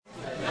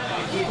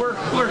we're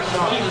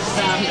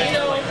stopped.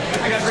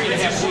 I got ready to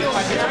have food.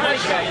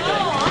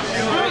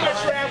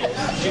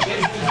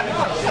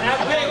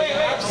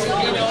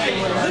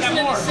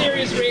 Listening to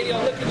Sirius Radio,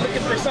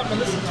 looking for something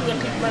to listen to.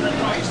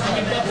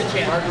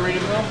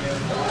 Margaritaville?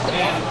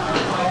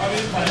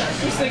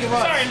 Who's thinking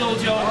about? Sorry, little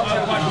Joe,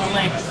 watching the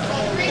link.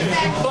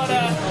 But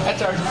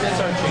That's our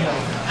channel.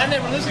 I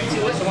never listened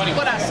to it,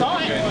 but I saw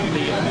it,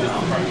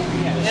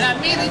 and I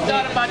immediately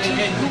thought about you,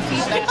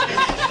 goofy bastard.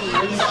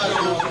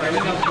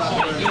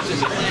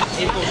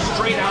 It goes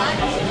straight out.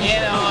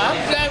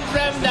 I'm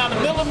driving down the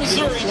middle of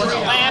Missouri, just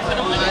laughing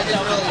at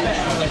myself.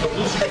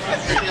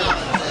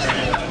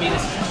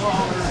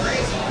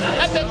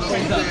 I bet these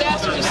goofy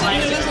bastards are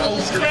sitting here listening to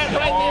this crap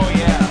right now. Oh,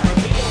 yeah.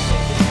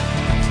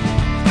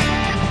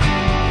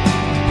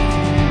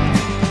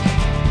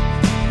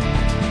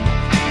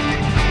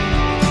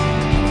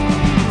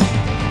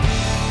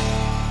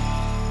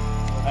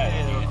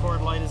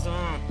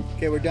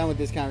 Okay, we're done with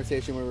this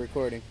conversation. We're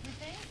recording.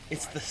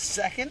 It's the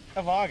 2nd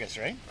of August,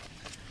 right?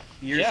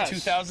 Year Yes.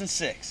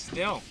 2006.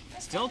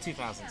 Still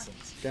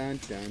 2006. Dun,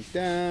 dun,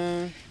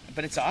 dun.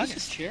 But it's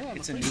August.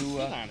 It's a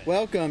new...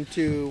 Welcome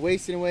to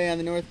Wasting Away on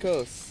the North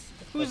Coast.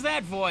 Who's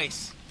that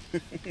voice?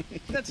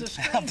 That's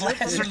a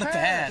Blast from the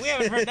past. We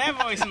haven't heard that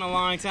voice in a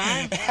long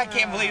time. I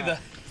can't believe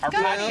our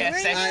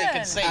podcast actually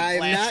can say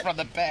Blast from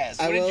the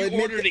past. I will What did you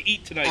admit order to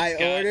eat tonight, I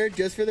Scott? ordered,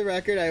 just for the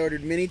record, I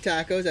ordered mini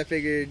tacos. I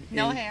figured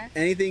hair.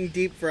 anything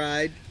deep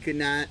fried could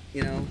not,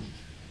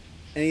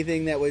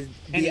 anything that was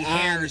Any beyond,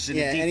 hairs in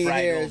yeah, the deep any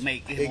fried hairs, will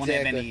make it won't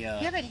exactly.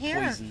 have any but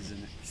hair. poisons in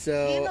it.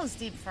 So Candles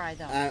deep fried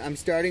though. I'm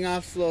starting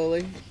off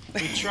slowly, We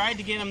tried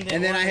to get him to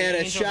and then I order had a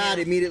angel shot hair-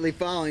 immediately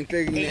following,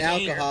 figuring the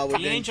alcohol would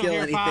the then angel kill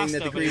hair anything that pasta,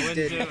 the but he grease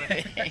wouldn't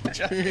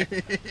did.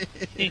 do it.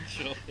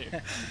 Angel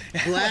hair.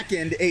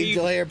 Blackened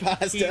angel hair He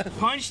pasta.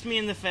 punched me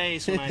in the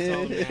face when I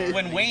told him that.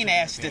 When Wayne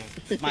asked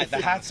if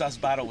the hot sauce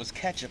bottle was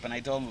ketchup and I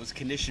told him it was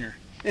conditioner,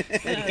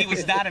 he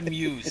was not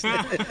amused.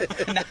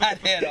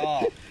 Not at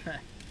all.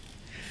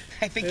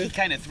 I think he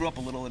kind of threw up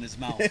a little in his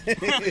mouth.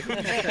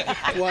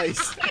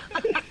 Twice.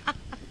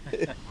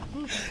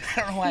 I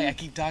don't know why I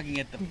keep talking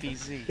at the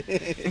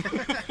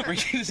PC. We're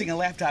using a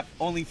laptop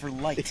only for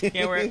light.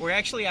 Yeah, we're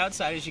actually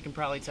outside, as you can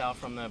probably tell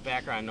from the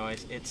background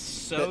noise. It's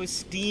so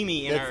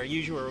steamy in our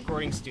usual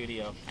recording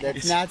studio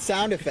That's not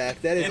sound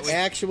effect. That is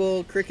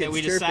actual crickets that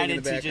we chirping in the decided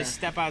to background. just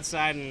step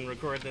outside and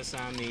record this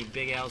on the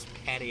Big Al's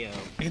patio.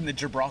 In the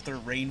Gibraltar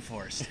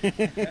rainforest.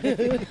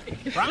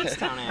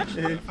 Brownstown,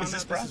 actually. Is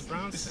this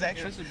Brownstown? This is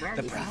actually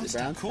the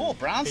Brownstown. Cool, It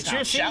Brownstown.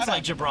 sure Shout seems like out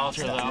to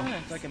Gibraltar, Brownstown. though.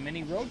 It's like a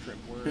mini road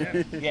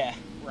trip. Yeah.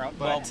 We're out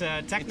But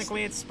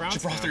technically, it's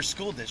Brownstown. Gibraltar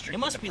School District. It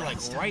must The be like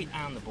Brownstown. right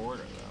on the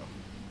border,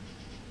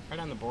 though. Right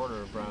on the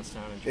border of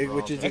Brownstown and It-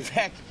 Gibraltar. In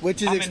fact,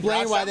 Which is I'm in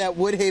explain why Brownstown. that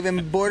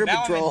Woodhaven Border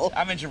Now Patrol.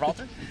 I'm in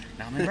Gibraltar.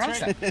 Now I'm in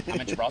Brownstown.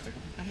 I'm in Gibraltar.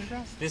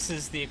 This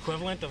is the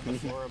equivalent of the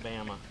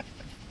Floribama.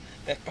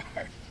 That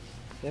bar.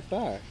 That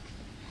bar.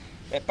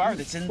 That bar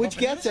that's in Which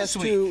gets us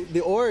to the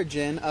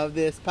origin of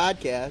this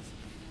podcast.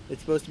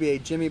 It's supposed to be a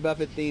Jimmy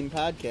Buffett themed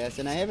podcast,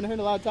 and I haven't heard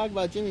a lot of talk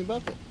about Jimmy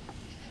Buffett.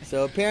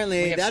 So We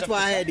apparently have that's stuff why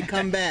to I say. had to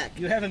come back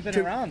You haven't been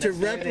around. to, That's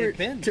the way they've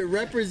been.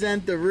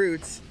 represent the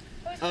roots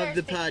of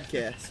the thirsty?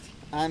 podcast.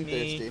 I'm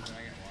Me. thirsty.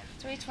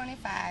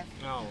 $3.25.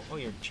 Oh,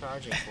 you're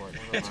charging for it.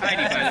 Never It's mind.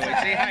 Heidi, by the way.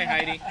 Say hi,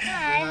 Heidi.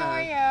 Hi, how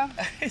are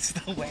you? It's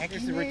the wacky.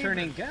 It's the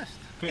returning guest.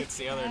 It's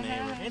the other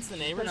neighbor. It's the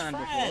neighbor's on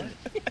friend.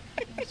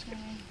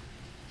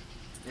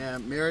 Yeah,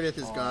 Meredith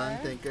is gone,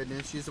 thank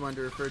goodness. She's the one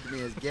to refer to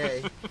me as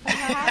gay.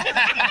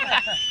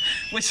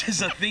 Which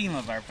is a theme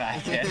of our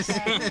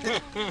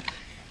podcast.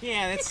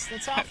 Yeah,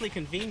 that's awfully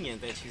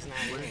convenient that she's not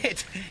here.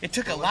 It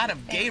took a lot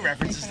of gay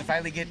references to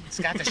finally get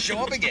Scott to show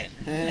up again.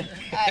 You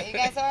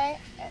guys alright?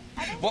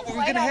 What were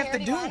we going to have to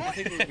do?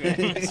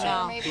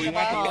 No. Maybe the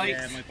ball.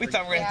 We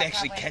thought we were going to Yeah,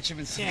 actually probably. catch him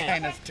in some Yeah.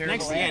 kind of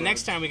terrible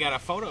Next time we got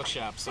to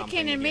Photoshop I something.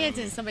 can't to give him.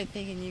 imagine somebody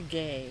thinking you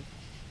gay.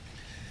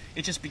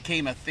 It just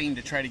became a thing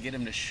to try to get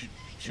him to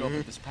show up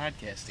at this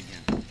podcast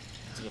again.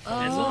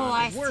 Oh,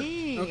 I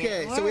see.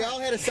 Okay, so we all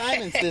had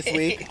assignments this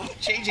week.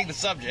 Changing the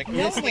subject.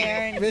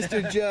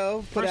 Mr.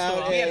 Joe put First of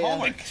out all, We had a...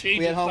 homework. We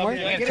had homework? We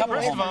had a couple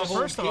of homework.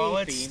 First of all,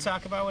 let's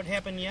talk about what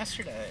happened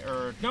yesterday.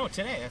 Or, no,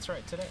 today. That's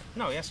right, today.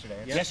 No, yesterday.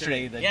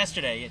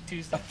 Yesterday,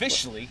 Tuesday.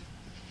 Officially,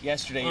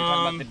 yesterday, you're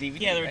talking about the DVD.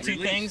 Yeah, there were right? two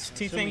things.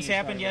 Two Assuming things you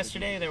happened started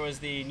yesterday. There was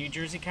the New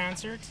Jersey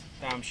concert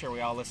that I'm sure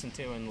we all listened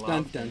to and Dun,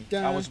 loved. dun,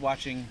 dun. I was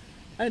watching.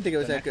 I didn't think it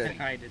was that good.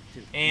 I did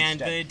too. And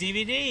the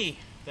DVD,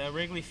 the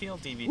Wrigley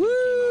Field DVD.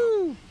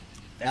 Woo!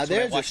 That's Now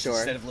what there's I a watched story.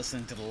 instead of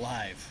listening to the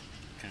live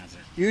concert.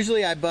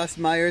 Usually I bust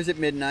Myers at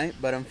midnight,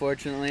 but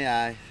unfortunately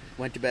I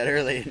went to bed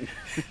early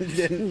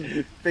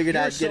and figured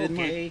You're I'd so get in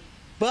more. gay.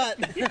 But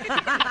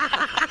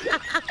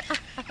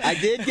I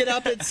did get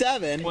up at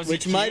 7, Was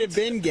which it might cute? have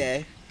been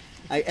gay.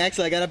 I got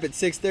up at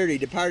 6:30,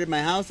 departed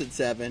my house at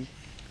 7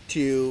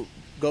 to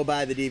go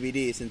buy the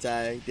DVD since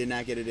I did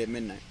not get it at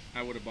midnight.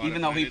 I would have bought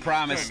Even though he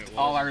promised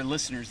all our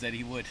listeners that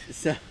he would.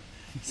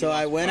 So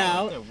I went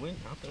out.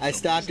 I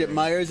stopped at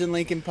Myers in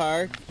Lincoln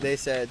Park. They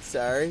said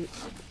sorry.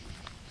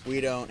 We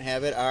don't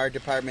have it. Our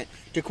department,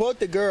 to quote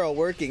the girl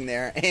working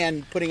there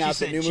and putting out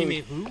the said, new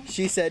 "Jimmy movie, who?"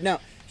 she said, no.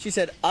 She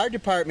said, our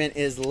department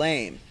is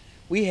lame.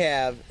 We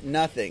have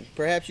nothing.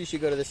 Perhaps you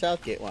should go to the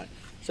Southgate one.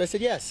 So I said,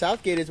 yeah,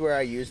 Southgate is where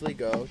I usually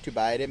go to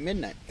buy it at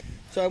midnight.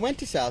 So I went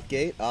to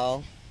Southgate,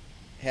 all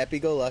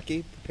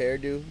happy-go-lucky,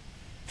 prepared to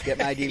get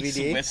my He's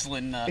DVD.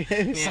 whistling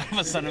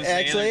Son of a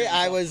Actually, Sailor.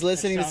 I was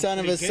listening to Son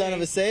of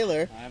a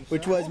Sailor, I'm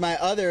which sorry. was my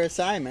other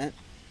assignment.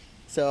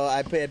 So I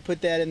had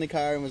put that in the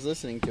car and was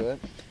listening to it,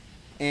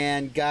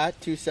 and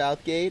got to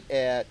Southgate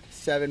at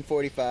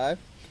 7:45.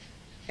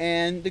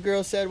 And the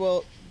girl said,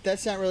 "Well,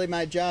 that's not really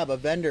my job. A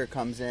vendor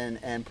comes in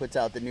and puts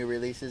out the new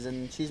releases,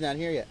 and she's not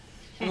here yet."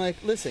 I'm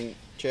like, "Listen,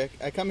 chick,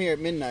 I come here at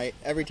midnight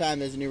every time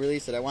there's a new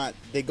release that I want.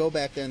 They go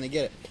back there and they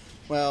get it."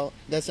 Well,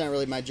 that's not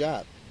really my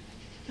job.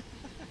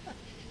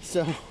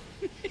 So.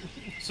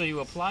 So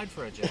you applied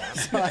for a job.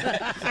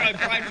 I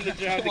applied for the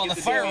job. Well, the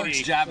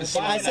fireworks job is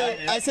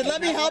I said,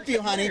 let me help you,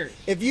 honey.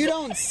 If you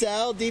don't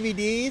sell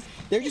DVDs,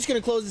 they're just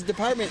going to close this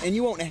department and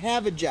you won't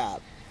have a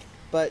job.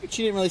 But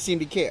she didn't really seem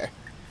to care.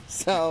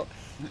 So,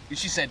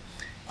 She said,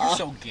 "You're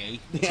so gay."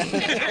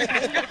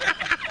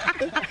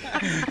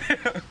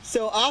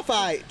 so off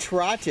I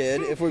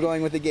trotted, if we're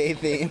going with the gay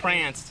theme.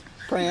 Pranced.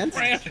 Pranced.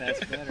 That's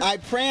better. I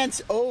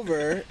pranced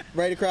over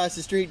right across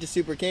the street to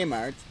Super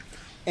Kmart's,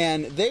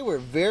 and they were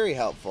very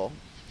helpful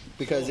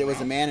because it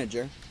was a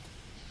manager,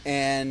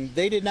 and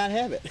they did not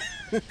have it.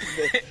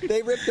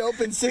 they ripped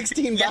open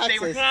 16 Yet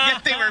boxes.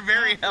 they were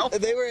very helpful.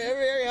 They were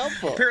very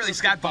helpful. Apparently,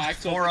 Scott bought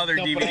 4 other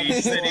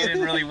DVDs that he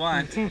didn't really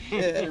want.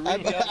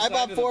 I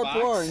bought 4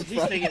 porns. At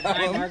least they get from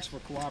 9 them. marks for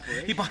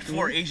cooperation. He bought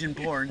 4 Asian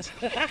porns.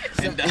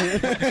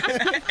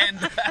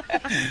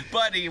 And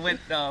Buddy went,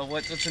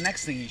 what's the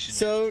next thing he should do?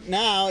 So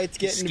now it's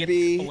getting to Skip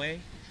be.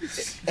 away?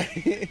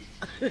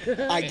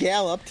 I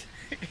galloped.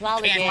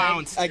 Lollygag.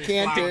 Flounced. I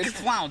cantered.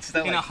 Flounced.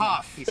 In a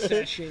huff. He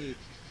sashayed.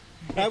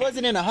 I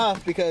wasn't in a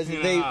huff because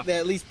they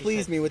at least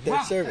pleased me with their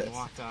And service.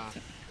 walked off.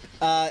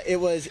 It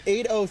was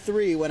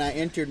 8:03 when I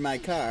entered my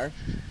car,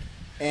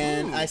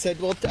 and I said,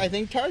 "Well, I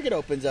think Target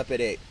opens up at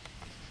 8."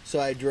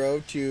 So I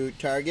drove to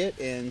Target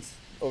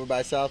over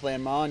by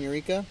Southland Mall in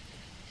Eureka.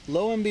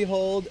 Lo and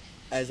behold,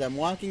 as I'm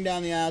walking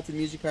down the aisle to the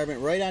music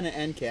department, right on an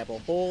end cap, a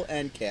whole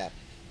end cap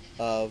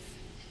of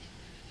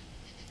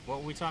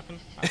What were we talking?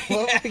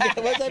 what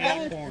was I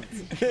buying?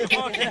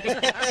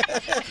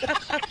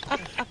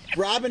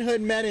 Robin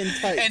Hood Men in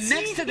Tights. And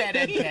next to that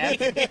end cap,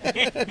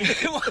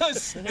 it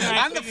was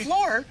on the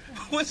floor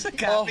was a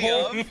copy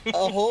of. a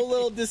whole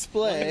little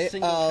display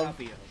Single of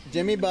copy of.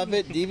 Jimmy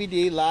Buffett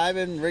DVD live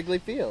in Wrigley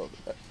Field.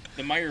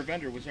 The Meyer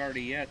vendor was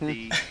already at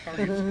the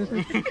Target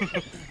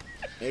store.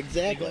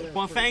 Exactly.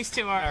 Well, thanks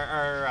to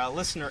our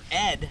listener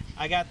Ed,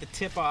 I got the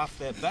tip off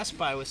that Best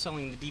Buy was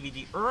selling the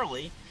DVD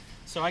early,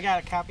 so I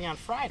got a copy on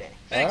Friday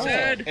Thanks, Oh.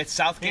 Ed. It's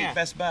Southgate Yeah.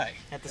 Best Buy.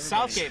 at the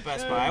Southgate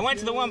Best Buy. I went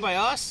to the one by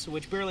us,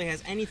 which barely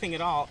has anything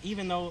at all,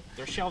 even though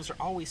their shelves are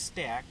always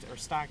stocked.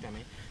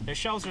 Their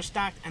shelves are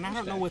stocked, and I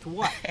don't know with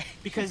what,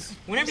 because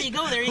whenever you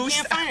go there, you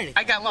can't find anything.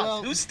 I got lost.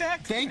 Well, Who's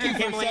stacked? Thank you for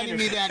Pamela sending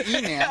me that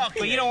email.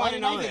 But you don't want Why to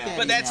did I know get that. that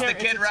But that's email? the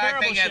Kid It's a Rock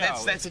terrible thing. Yeah,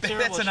 show. It's a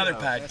terrible that's another show.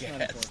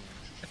 podcast.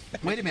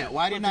 Wait a minute.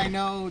 Why didn't I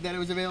know that it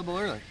was available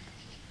early?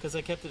 Because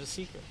I kept it a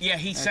secret. Yeah,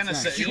 he sent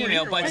us nice. an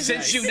email, but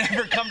since you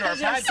never come to our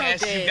That's so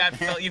podcast,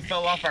 good. you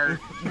fell off our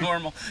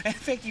normal. In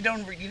fact, you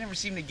never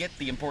seem to get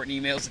the important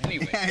emails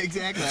anyway. Yeah,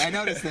 exactly. I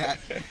noticed that.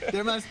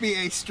 There must be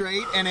a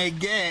straight and a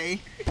gay,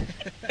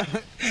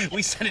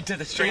 We sent it to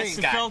the straight It's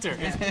the Scott. filter.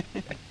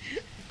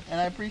 and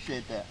I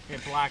appreciate that.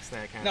 It blocks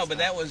that kind No, of but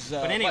stuff. that was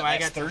But anyway, what, I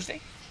last got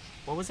Thursday.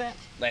 What was that?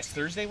 Last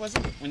Thursday was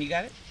it when you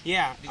got it?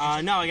 Yeah. Did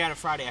you No, I got it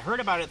Friday. I heard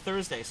about it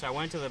Thursday, so I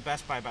went to the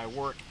Best Buy by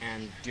work,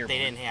 and Dearborn.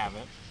 they didn't have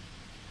it.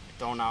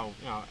 Don't know,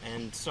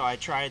 and so I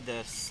tried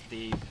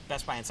the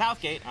Best Buy in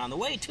Southgate on the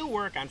way to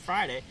work on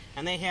Friday,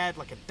 and they had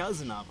like a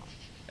dozen of them.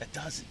 A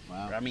dozen.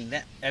 Wow.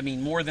 I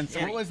mean more than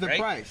 3. What was the right?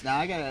 price? Now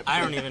I got it. I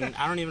don't even.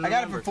 I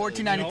got it for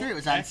remember. $14.93. It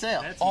was on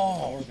sale. That's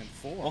Oh. more than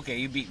 4. Okay,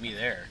 you beat me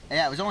there.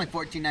 Yeah, it was only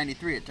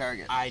 $14.93 at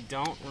Target. I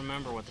don't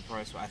remember what the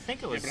price was. I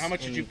think it was. but how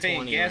much did in you pay in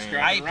 20 gas range.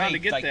 driving I around to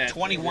paid get like that?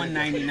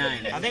 $21.99.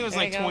 I think it was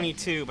like There you go.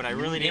 22, but I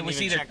really It didn't was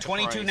even either check the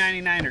price.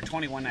 $22.99 or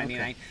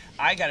 $21.99.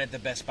 I got it at the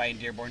Best Buy in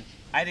Dearborn.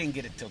 I didn't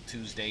get it till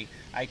Tuesday.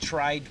 I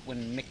tried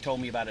when Mick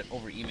told me about it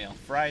over email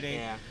Friday.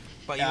 Yeah,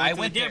 but you I went to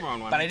went the there, Dearborn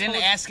one. but I didn't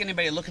told- ask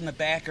anybody to look in the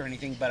back or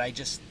anything. But I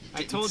just I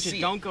didn't told see you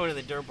it. don't go to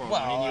the Dearborn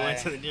Well, one, and you I- went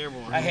to the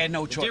Dearborn one. I had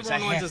no The choice.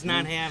 Dearborn I one had, does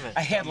not have it.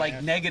 I had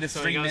like negative So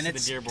he 3 goes to the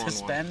minutes Dearborn to one.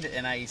 spend,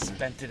 and I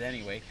spent it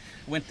anyway.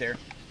 Went there,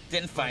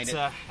 didn't find But,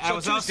 it. I So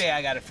was Tuesday also-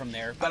 I got it from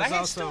there, but I was had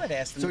also- still had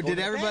asked them. So to go did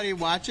to the everybody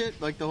back. watch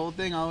it, like the whole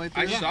thing, all the way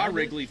through? I saw I did.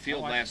 Wrigley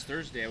Field last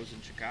Thursday. I was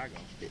in Chicago.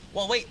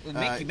 Well, wait,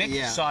 Mickey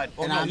yeah. saw it.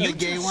 Oh, and no, I'm you the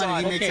gay two one, saw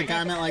and he it. makes a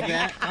comment like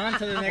that. On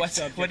to the next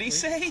subject. What'd he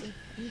say?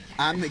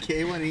 I'm the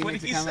gay one, and he What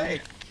makes did a he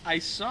comment. say? I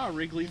saw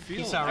Wrigley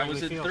Field. saw I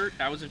was Wrigley in Field.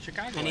 I was in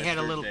Chicago. And he last had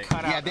a little Thursday.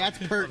 cutout. Yeah, that's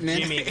of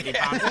pertinent. Jimmy that he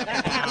bounced up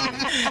and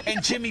down.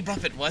 And Jimmy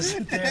Buffett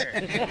wasn't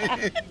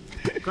there.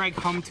 Greg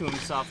hummed to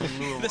himself in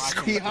lieu of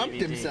watching He the humped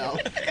DVD. himself.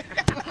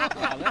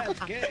 that's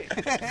gay.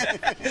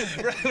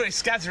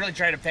 Scott's really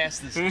trying to pass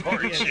this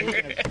torch.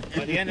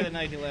 By the end of the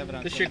night, he'll have it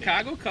on. The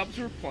Chicago Cubs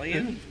were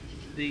playing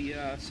the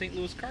St.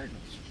 Louis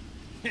Cardinals,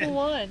 Who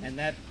won? and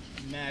that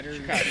matters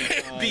Because.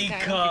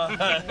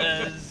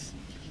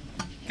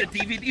 the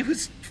DVD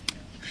was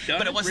done.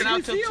 But it wasn't Wrigley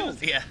out till Field.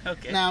 Tuesday. Yeah,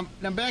 okay. Now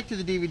back to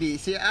the DVD.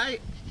 See, I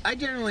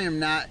generally am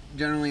not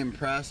generally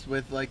impressed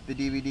with like the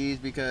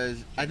DVDs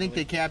because I think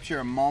they capture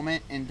a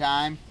moment in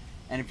time,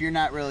 and if you're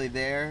not really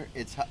there,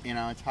 it's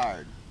it's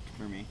hard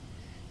for me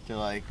to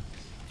like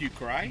Do you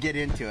cry? get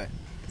into it.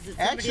 Is it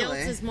somebody Actually-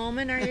 else's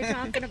moment are you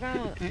talking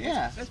about?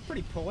 Yeah. That's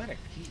pretty poetic.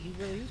 He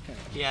really is kind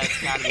of. Yeah,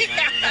 it's gotta be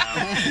better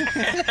now.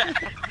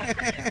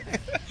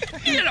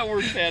 You know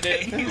where that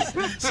is.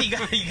 So you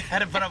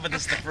gotta put up with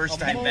this the first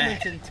A time moment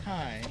back. in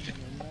time.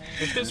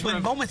 If this were When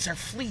a, moments are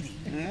fleeting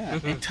Yeah.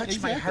 and touch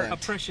my Exactly. heart. a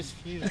precious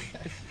few.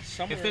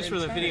 Somewhere If this in were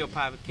the time. video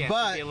podcast, it'd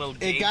But be a little it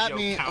Dave got joke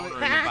me. counter in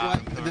the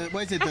bottom corner.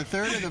 Was it the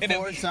third or the And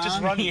fourth it, song?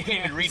 just run Yeah.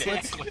 and read it.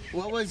 Exactly.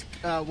 What was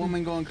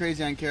 "Woman Going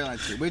Crazy on Caroline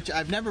Street"? Which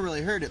I've never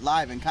really heard it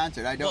live in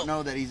concert. I don't Well,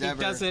 know that he's He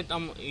ever. does it.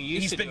 He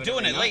used He's to been do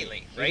doing every it night.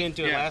 lately, He right? didn't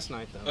do it Yeah. last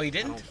night though. Oh, he I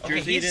didn't? don't- Okay,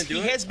 Jersey, he didn't do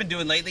he it? has been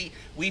doing lately.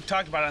 We've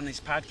talked about it on these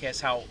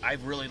podcasts how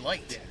I've really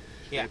liked it.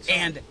 Yeah.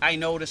 And I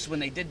noticed when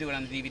they did do it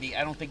on the DVD,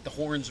 I don't think the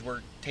horns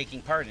were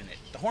taking part in it.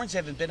 The horns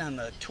haven't been on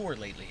the tour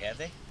lately, have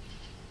they?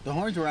 The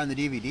horns were on the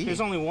DVD.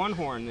 There's only one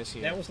horn this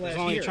year. That was There's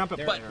last only year. a trumpet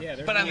There- player. yeah,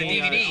 there's But on the only,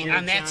 DVD, only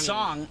on that Johnny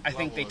song, I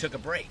think they Lovell. took a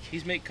break.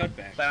 He's made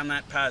cutbacks. But I'm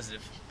not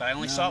positive. But I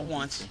only saw it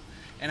once.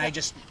 And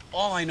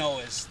all I know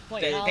is Wait,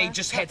 that they Holler?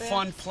 just had Cutbacks?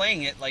 fun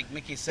playing it, like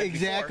Mickey said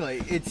Exactly.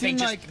 before. It They seemed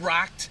just like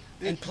rocked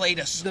and played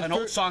an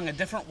old fir- song a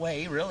different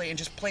way, really, and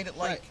just played it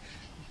like Right.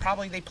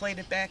 probably they played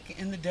it back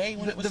in the day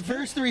when it was the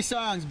first three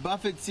songs.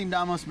 Buffett seemed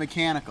almost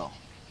mechanical.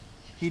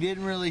 He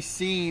didn't really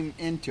seem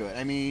into it.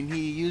 I mean,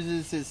 he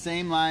uses his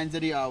same lines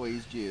that he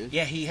always used.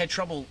 Yeah, he had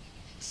trouble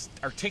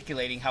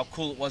articulating how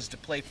cool it was to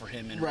play for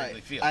him in Right.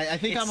 Wrigley Field. I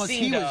think It almost he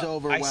seemed, was I seem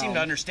overwhelmed.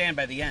 to understand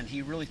by the end.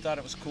 He really thought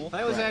it was cool.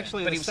 That was Right.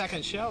 actually But the he was-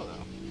 second show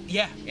though.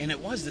 Yeah, and it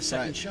was the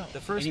second Right. show.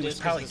 The first and he was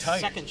disc probably the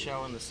tired. second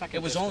show, and the second.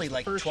 It was disc only the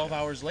like first 12 show.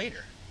 hours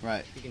later.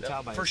 Right. You can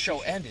tell by First his show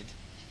t-shirt. ended,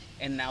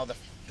 and now the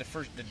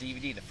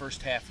DVD, the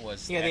first half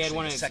was Yeah, they had actually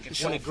one the of second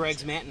show. one of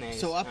Greg's matinees.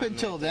 So up on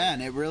until that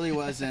then, it really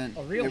wasn't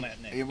A real it-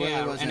 matinee. It really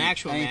yeah, wasn't an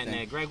actual anything.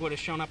 matinee. Greg would have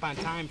shown up on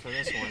time for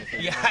this one. If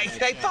he Yeah, had I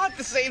that thought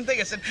the same thing.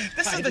 I said,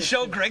 this is the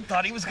show Greg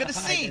thought he was going to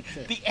see. did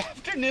too. The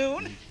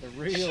afternoon The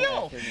real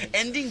show, afternoon.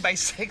 ending by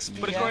 6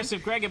 p.m. But of course,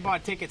 if Greg had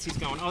bought tickets, he's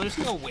going, oh, there's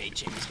no way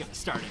Jimmy's going to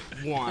start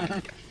at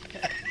 1.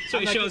 So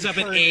he shows up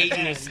at 8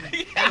 and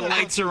the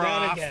lights are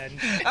off.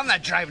 I'm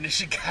not driving to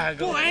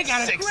Chicago Boy, I at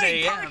got a 6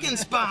 great a.m. parking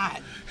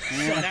spot.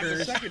 Not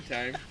the second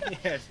time.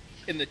 Yes.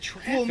 In the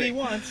traffic. Fool me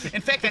once.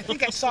 In fact, I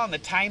think I saw in the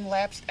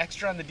time-lapse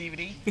extra on the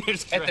DVD,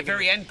 There's at the Greg.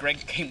 very end,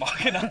 Greg came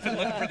walking up and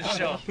looked for the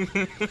show.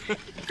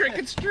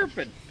 Cricket's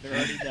chirping. They're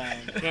already down.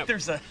 Yep.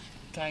 There's a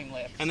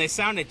time-lapse. And they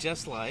sounded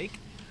just like.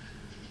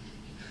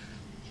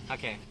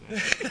 Okay,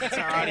 that's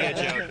our audio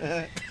joke.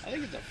 I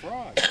think it's a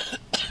frog.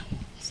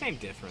 Same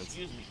difference.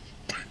 Excuse me.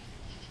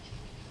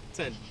 It's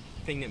a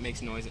thing that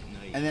makes noise at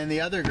night. And then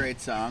the other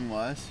great song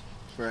was,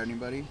 for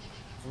anybody,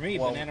 For me,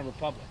 Well- Banana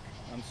Republic.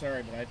 I'm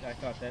sorry, but I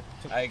thought that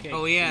took I- the cake.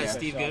 Oh yeah, Yeah.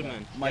 Steve I saw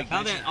Goodman. Mike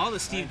All mentioned- all the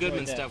Steve enjoyed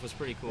Goodman that. stuff was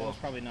pretty That cool. was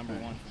probably number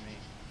one for me.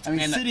 I mean,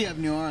 And, City of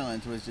New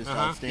Orleans was just Uh-huh.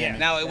 outstanding. Yeah.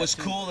 Now, it was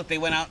That's cool that they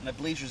went out in the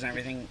bleachers and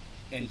everything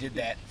and did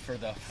that for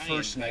the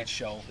first night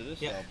show. To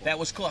this Yeah. album. That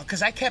was cool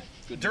because I kept,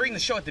 during the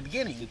show at the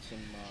beginning, Did some,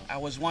 I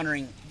was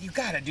wondering, you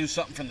got to do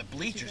something from the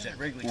bleachers at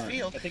Wrigley Right.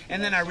 Field. I think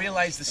And the then I last song-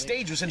 realized the I think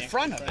stage was in Can't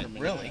front of Find it,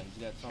 Them really. Bananas,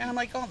 that song. And I'm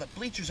like, oh, the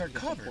bleachers are Just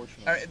covered.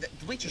 unfortunately. Or,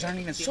 the bleachers aren't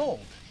even sold.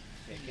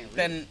 I can't read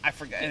Then I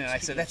forgot, and I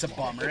said, that's a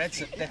bummer.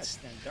 That's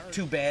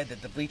too bad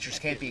that the bleachers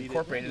can't be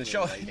incorporated in the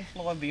show.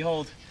 Lo and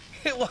behold,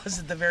 it was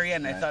at the very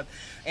end. I Right. thought,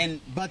 and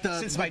But the-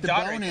 since but my the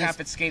daughter bonus- had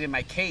confiscated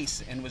my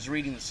case and was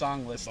reading the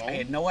song list, I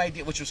had no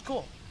idea, which was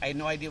cool. I had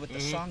no idea what the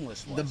song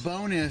list was. The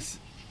bonus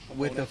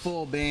with the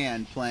full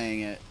band playing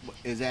it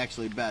is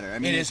actually better. I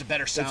mean, It is a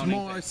better sounding It's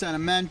more thing.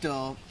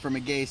 sentimental from a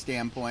gay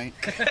standpoint.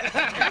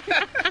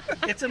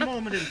 It's a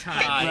moment in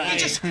time.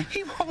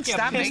 He won't Yeah,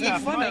 stop pissed making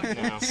off fun Mike of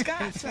now.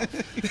 Scott.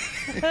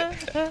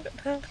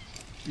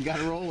 You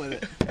gotta roll with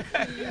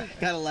it.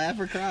 Gotta laugh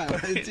or cry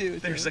with it too.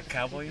 There's a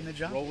cowboy in the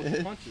jungle. Roll with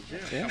the punches, yeah.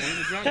 Cowboy in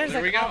the jungle. There's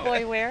there we a go.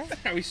 cowboy where?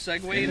 Are we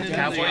segueing into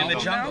Cowboy in the album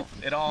jungle.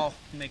 It all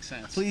makes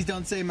sense. Please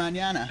don't say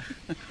mañana.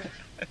 There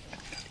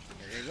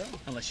you go.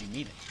 Unless you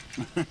need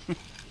it.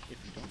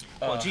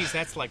 Well, geez,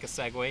 that's like a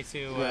segue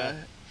to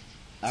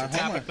Our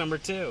topic homework. number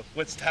 2.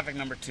 What's topic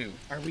number 2?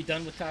 Are we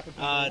done with topic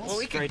number It's one?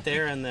 we can- right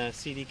there in the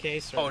CD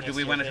case. Oh, do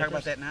we want to talk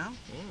about that now?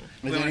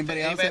 Does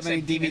anybody else have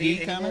any DVD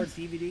Any more comments?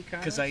 DVD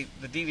comments? Because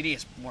the DVD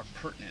is more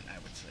pertinent, I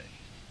would say.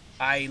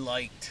 I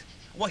liked.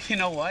 Well, you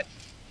know what?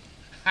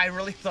 I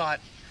really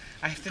thought.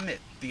 I have to admit,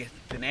 the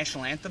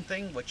national anthem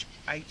thing, which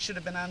I should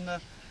have been on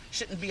the,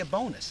 shouldn't be a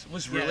bonus,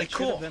 was Yeah, really it should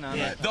have cool. been on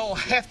that. Though I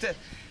have to,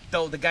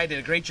 though the guy did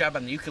a great job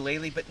on the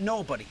ukulele, but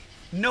nobody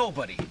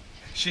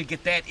should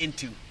get that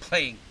into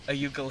playing a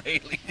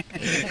ukulele.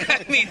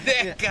 I mean,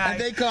 that guy.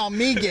 And they call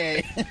me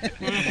gay.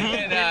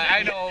 And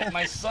I know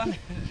my son.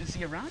 Is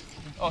he around?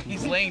 Oh,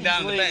 he's laying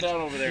down on the bench.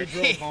 over there.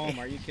 Drove home.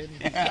 Are you kidding?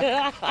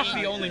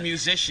 I'm the only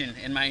musician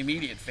in my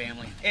immediate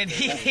family, and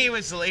he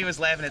was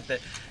laughing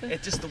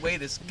at just the way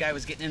this guy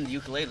was getting into the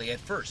ukulele at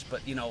first.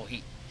 But you know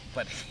he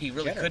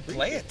really could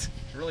play it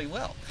really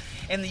well.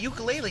 And the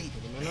ukulele,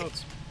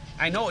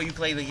 I know a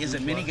ukulele is a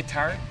mini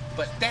guitar,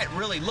 but that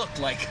really looked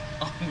like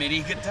a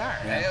mini guitar.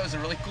 It was a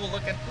really cool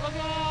looking.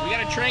 We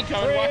got a train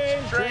coming.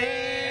 Watch. Train.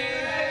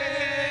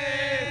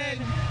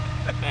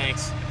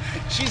 Thanks.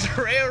 She's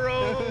a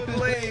railroad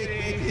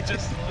lady.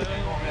 Just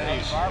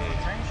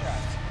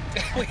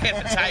we have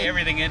to tie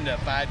everything into a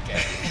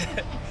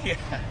podcast. Yeah.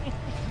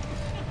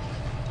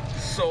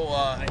 So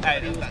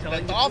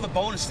all the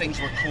bonus things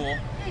were cool,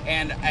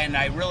 and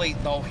I really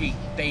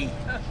they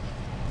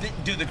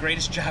didn't do the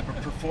greatest job of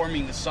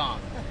performing the song.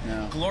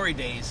 No. Glory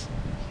Days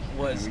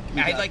was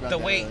we I talked like about the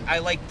that way earlier. I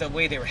like the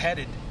way they were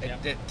headed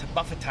to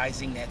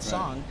Buffetizing that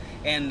song,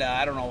 and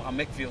I don't know how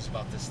Mick feels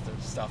about this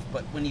stuff,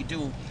 but when you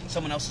do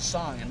someone else's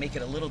song and make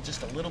it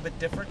just a little bit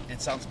different,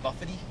 it sounds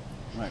Buffety.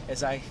 Right.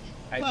 As I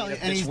Well, made up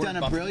and this he's word done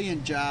a Buffety.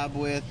 brilliant job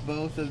with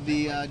both of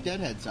the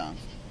Deadhead songs.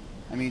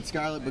 I mean,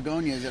 Scarlet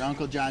Begonias and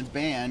Uncle John's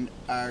Band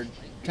are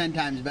 10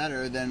 times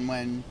better than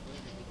when...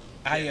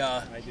 I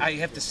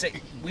have to say,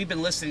 we've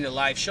been listening to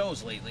live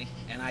shows lately,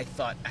 and I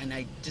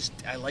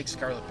like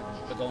Scarlet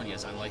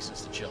Begonias on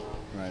License to Chill.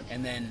 Right.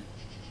 And then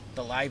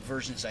the live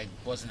versions, I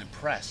wasn't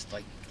impressed.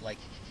 Like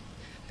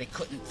they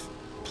couldn't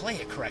play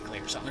it correctly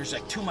or something. There's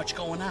like too much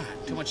going on,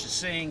 too much to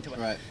sing.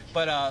 Right.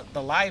 But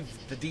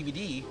the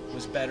DVD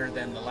was better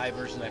than the live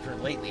versions I've heard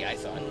lately, I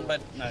thought.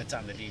 But no, it's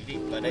on the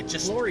DVD. But it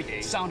just Glory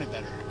Days. sounded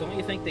better. Don't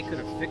you think they could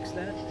have fixed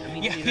that? I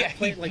mean, Yeah, did he not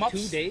play he it like must-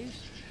 2 days?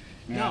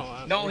 No,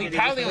 he Or did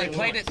probably just only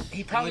played it.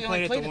 He probably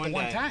only played it the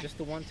one day. time. Just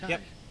the one time.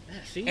 Yep. Yeah,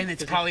 see? And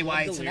it's 'Cause probably he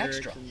why flubbed it's the an lyrics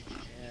extra.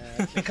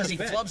 and, Because he I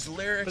bet. flubs the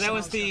lyrics. But that and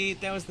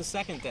was all the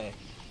second day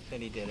that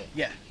he did it.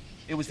 Yeah,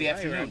 it was the I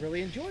afternoon.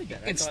 really enjoyed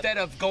that. Instead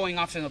of going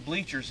off in the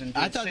bleachers and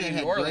I doing thought singing they New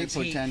had great Orleans,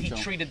 he potential.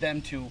 treated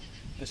them to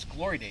this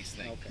Glory Days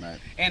thing. Okay. Right.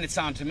 And it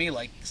sounded to me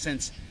like,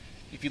 since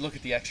if you look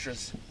at the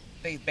extras,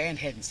 the band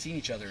hadn't seen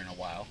each other in a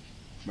while.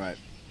 Right.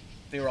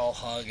 They were all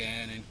hugging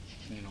and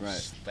Right.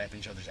 slapping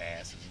each other's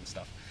asses and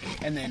stuff.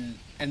 And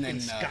then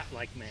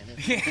Scott-like man.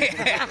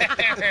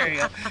 yeah, there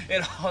you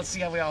go. See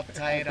how we all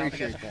tie it all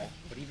Appreciate together. that.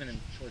 But even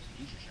towards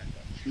the evening,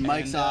 I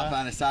Mike's And, off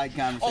on a side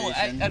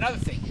conversation. another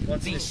thing.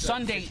 What's The this,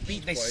 Sunday,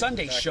 Beach the Boys,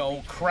 Sunday back to show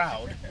Beach Boys.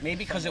 crowd,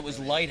 maybe because it was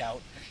light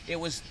out.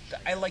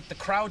 I liked the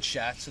crowd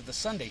shots of the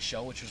Sunday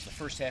show, which was the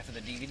first half of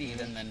the DVD,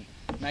 and then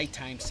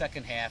nighttime,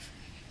 second half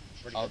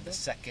of the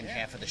second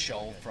half of the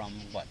show from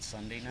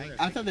Sunday night.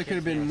 I thought there could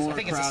have been more I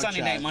think it's a crowd Sunday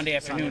night, shots. Monday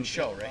afternoon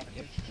show, right?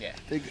 Yeah.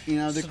 The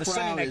So the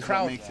Sunday crowd night is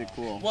crowd what makes it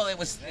cool. Well, it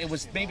was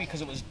maybe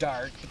because it was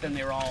dark, but then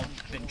they were all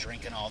been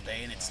drinking all day,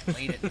 and it's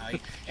late at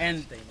night,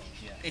 and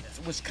it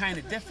was kind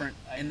of different.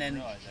 And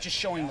then just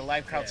showing the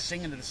live crowd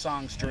singing to the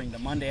songs during the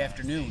Monday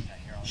afternoon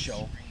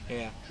show.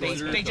 Yeah.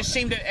 They just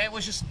seemed to. It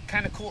was just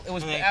kind of cool. It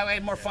was. I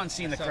had more fun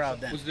seeing the crowd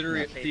then. Was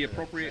there the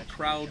appropriate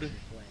crowd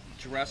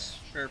dress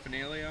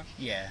paraphernalia?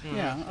 Yeah.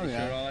 Yeah, oh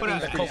yeah. But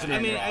I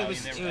mean, it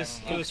was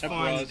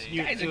fun.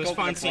 It was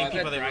fun seeing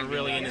people that were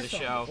really into the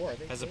show,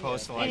 as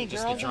opposed to Any like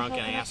just the girls in drunken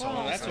Coconut assholes.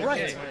 Falls? That's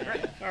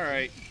Right. All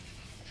right.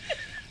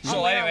 So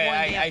I'll wear it anyway,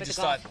 one day I up at just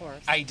the golf thought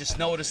course. I just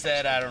noticed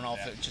that. I don't know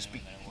if it just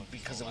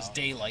because it was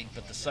daylight,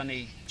 but the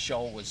Sunday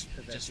show was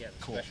just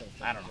cool.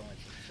 I don't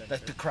know.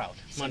 The crowd,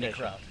 Sunday Monday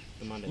crowd,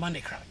 The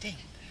Monday crowd. Dang,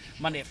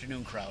 Monday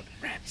afternoon crowd.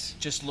 Rats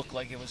just looked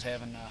like it was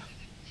having.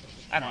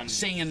 I don't know,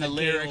 singing the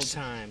lyrics.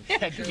 time.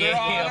 Gay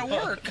out of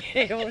work.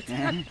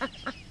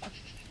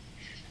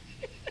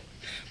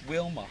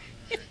 Wilma. All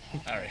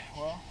right.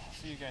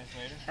 See you guys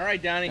later. All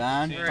right, Donnie.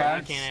 Don, I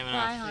Parks. can't have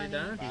Bye,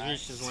 enough. honey. Don. He's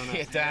reached his limit.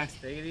 Yeah, Don.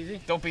 Take it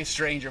easy. Don't be a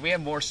stranger. We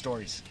have more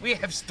stories. We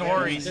have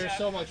stories. There's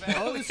so much.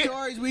 All the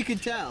stories we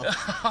could tell.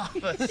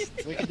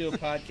 We could do a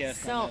podcast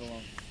So- on that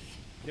alone.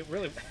 It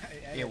really.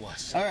 It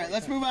was. All right,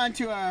 let's move on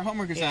to our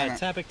homework Yeah, assignment.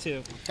 topic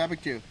 2.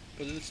 Topic 2.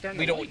 Was it starting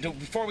We to don't.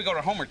 Before we go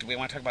to homework, do we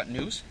want to talk about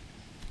news,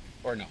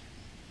 or no?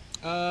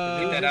 Get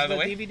Uh, that out of the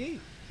way. DVD.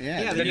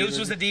 Yeah, The news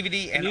was the DVD,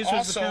 the and news was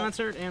the also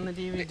concert and the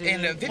DVD.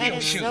 and the video That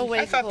is shoot. so way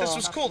I thought this cool.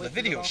 was cool. The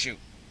video shoot.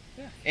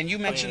 And you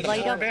mentioned the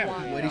Light Floor up Band.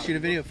 one. What did you shoot a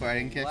video for? I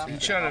didn't catch You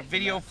that. shot a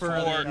video for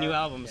the for new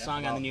album,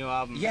 song on the new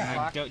album.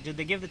 Yeah. Did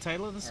they give the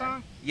title of the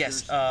song?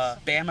 yes,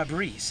 Bama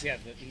Breeze. Yeah,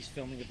 he's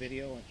filming a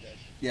video. And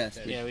Yes.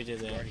 Yeah, we did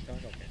that. already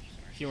talked. Okay.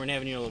 If you weren't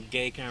having your little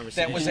gay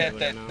conversation, That was you at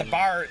would've the known.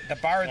 bar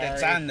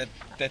that's on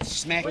that's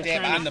smack We're dab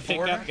trying on to the pick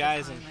border. up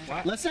guys and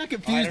Let's not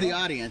confuse the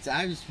audience.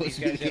 I was supposed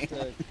These to be guys the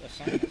have to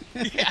assign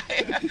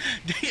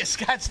us. Yeah,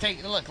 Scott's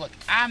taking look.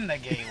 I'm the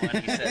gay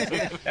one. He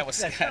said that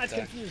was Not Scott.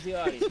 confuse the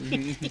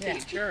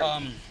audience. Sure.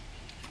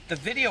 The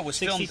video was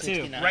filmed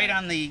 62. right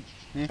on the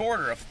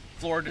border of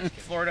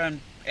Florida and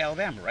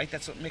Alabama, right?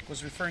 That's what Mick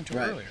was referring to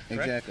Right, earlier,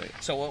 correct? exactly.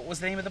 So what was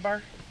the name of the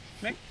bar,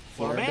 Mick?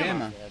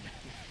 Floribama.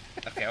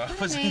 Okay, well, I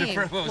wasn't name?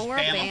 sure if it was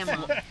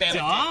Floribama.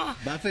 Bama.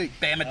 Buffett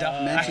Bama Duh.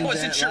 I mentions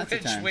wasn't that sure lots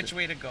of times. which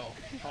way to go.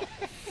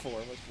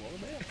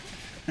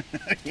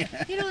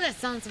 You know that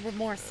sounds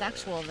more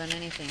sexual than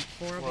anything.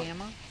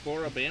 Floribama.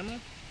 Floribama?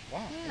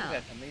 Wow. Yeah.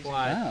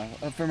 Wow,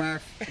 from our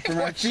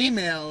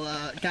female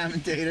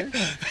commentator.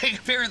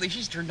 Apparently,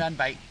 she's turned on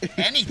by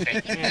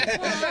anything.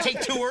 Take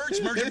two words,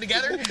 merge them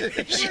together.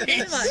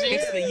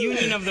 It's the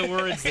union of the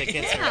words that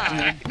gets her.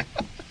 Yeah.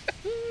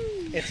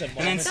 It's a And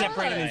then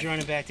separate them and join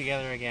them back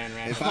together again,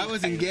 right? If I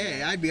wasn't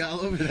gay, I'd be all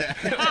over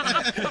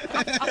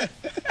that.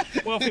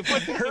 Well, if we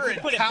put Her it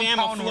Bama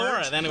compound Flora,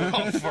 words. then it would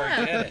Oh,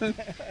 forget it.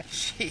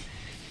 Gee.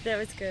 That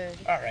was good.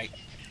 All right.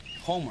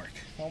 Homework.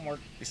 homework.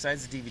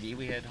 Besides the DVD,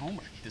 we had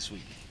homework this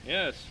week.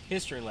 Yes.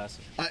 history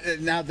lesson.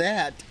 Now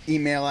that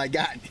email I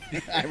got,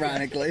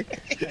 ironically,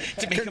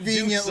 To make him do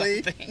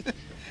conveniently. something.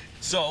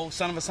 So,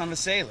 Son of a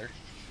Sailor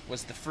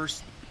was the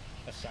first.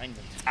 Assignment.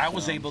 I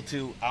was able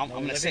to. I'm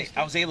going to say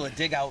I was able to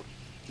dig out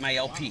my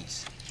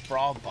LPs for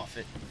all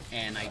Buffett,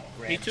 and I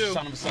grabbed too.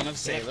 Son of a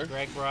Sailor.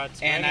 Greg brought.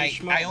 And Greg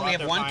Schmo I only brought have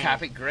their one vinyl.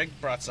 copy. Greg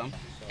brought some,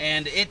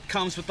 and it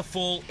comes with the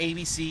full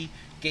ABC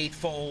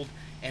gatefold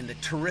and the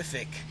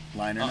terrific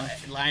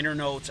liner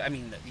notes. I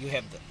mean, you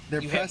have the.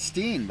 They're you have-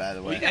 pristine, by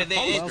the way. Yeah, they-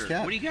 Well it's-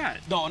 kept. What do you got?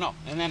 No,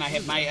 and then I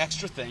have my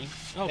extra thing.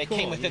 Oh, that cool.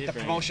 came with You it, did the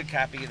bring promotion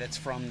copy that's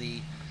from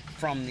the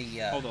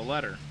Oh, the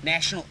letter.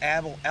 National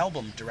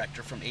Album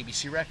Director from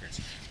ABC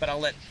Records. But I'll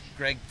let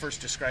Greg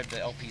first describe the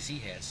LPs he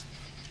has.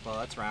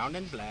 Well, it's round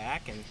and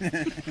black, and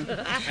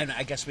And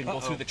I guess we can go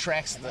through the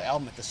tracks of the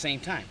album at the same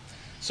time.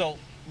 So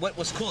what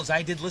was cool is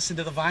I did listen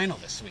to the vinyl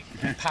this week.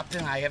 Popped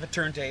in, I have a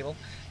turntable,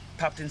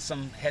 popped in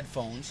some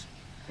headphones,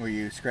 Were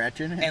you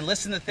scratching it? and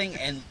listened to the thing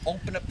and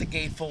opened up the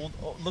gatefold,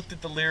 looked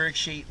at the lyric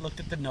sheet, looked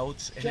at the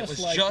notes, and it was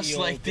just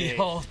like the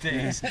old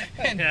days.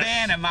 And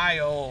man, am I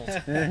old.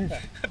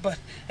 But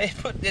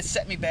it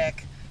set me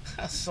back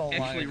so long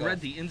Actually ago.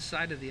 read the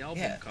inside of the album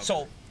Yeah. cover.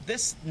 So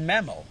this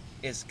memo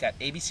is got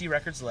ABC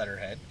Records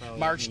letterhead,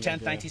 March you 10th,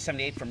 did.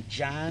 1978, from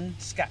John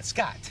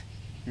Scott.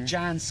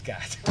 John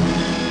Scott.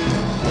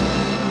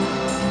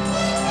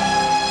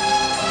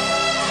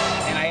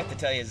 And I have to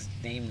tell you, his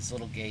name is a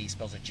little gay. He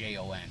spells it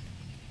Jon.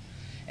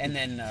 And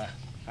then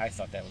I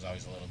thought that was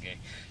always a little gay.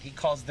 He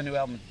calls the new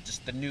album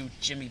just the new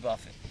Jimmy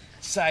Buffett.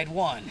 Side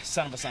 1,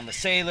 Son of a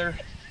Sailor.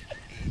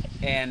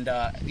 And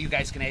you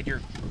guys can add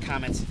your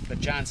comments. But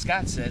John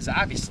Scott says,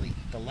 obviously,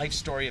 the life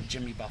story of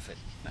Jimmy Buffett.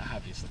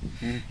 Obviously.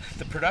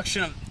 The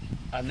production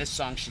on this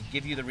song should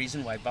give you the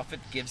reason why Buffett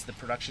gives the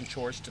production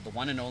chores to the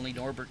one and only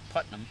Norbert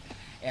Putnam,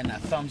 and a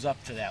thumbs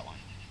up to that one.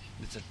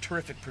 It's a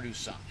terrific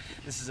produced song.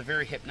 This is a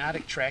very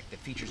hypnotic track that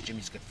features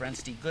Jimmy's good friend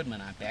Steve Goodman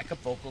on backup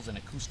vocals and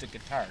acoustic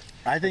guitar,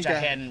 I think which I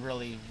hadn't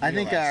really realized. I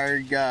think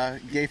our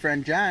gay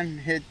friend John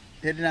hit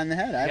it on the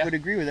head. I Yeah. would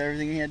agree with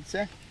everything he had to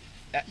say.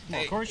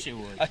 well, of course you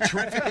would. A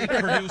terrifically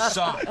produced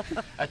song.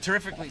 A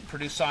terrifically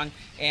produced song.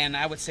 And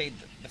I would say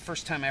the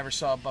first time I ever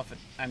saw Buffett,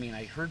 I mean,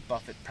 I heard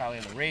Buffett probably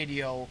on the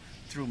radio,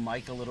 through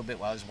Mike a little bit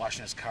while I was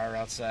washing his car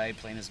outside,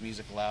 playing his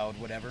music loud,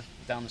 whatever,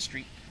 down the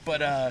street.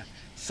 But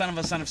Son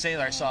of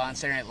Sailor I saw on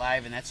Saturday Night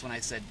Live, and that's when I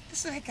said,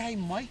 this is that guy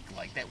Mike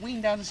like, that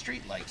Ween down the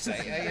street likes.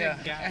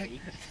 Guy.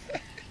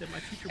 That my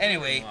future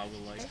Anyway. brother-in-law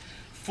will like.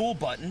 Full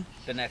Button,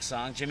 the next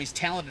song, Jimmy's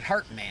talented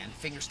heart man,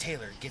 Fingers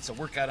Taylor, gets a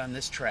workout on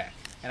this track.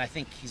 And I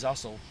think he's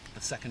also the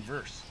second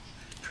verse.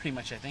 Pretty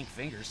much, I think,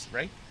 Fingers,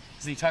 right?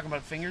 Is he talking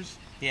about Fingers?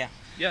 Yeah,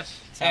 Yes.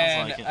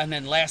 sounds like it. And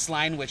then last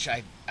line, which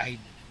I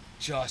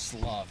just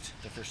loved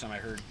the first time I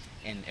heard,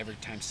 and every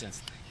time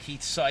since.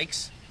 Keith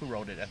Sykes, who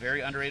wrote it, a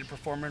very underrated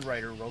performer and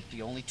writer, wrote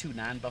the only 2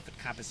 non-Buffett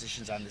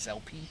compositions on this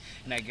LP,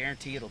 and I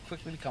guarantee it'll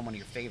quickly become one of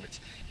your favorites.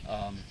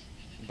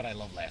 But I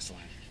love last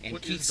line. And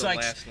What Keith is the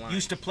Sykes last line?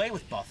 used to play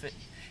with Buffett,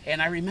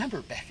 and I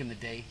remember back in the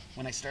day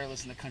when I started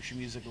listening to country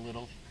music a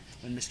little,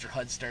 when Mr.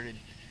 Hud started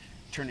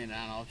turning it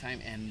on all the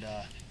time,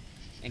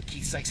 and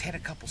Keith Sykes had a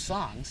couple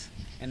songs,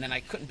 and then I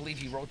couldn't believe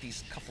he wrote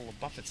these couple of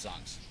Buffett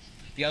songs.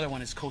 The other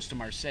one is Coast to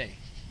Marseille,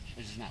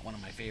 which is not one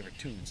of my favorite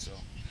tunes. So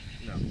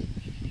No.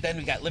 then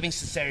we got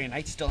Livingston Saturday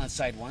Night still on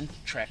side 1,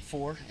 track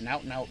 4, an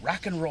out-and-out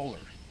rock and roller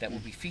that will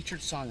be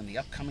featured song in the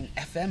upcoming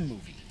FM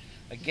movie.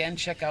 Again,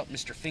 check out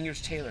Mr.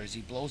 Fingers Taylor as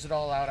he blows it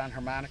all out on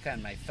harmonica,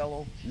 and my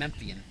fellow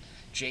Memphian,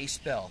 Jay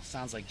Spell,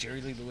 sounds like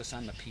Jerry Lee Lewis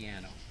on the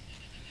piano.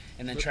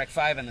 And then track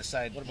 5 on the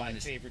side What one my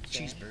is favorite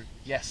song? Cheeseburger.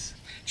 Yes.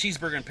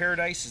 Cheeseburger in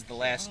Paradise is the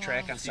last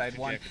track on side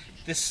 1.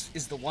 This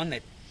is the one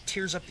that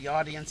tears up the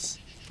audience.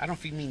 I don't know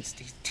if he means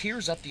he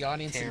tears up the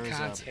audience in Tears up.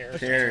 concert.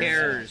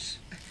 Tears.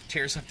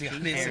 Tears up the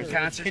audience in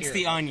concert. It's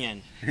the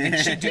onion. And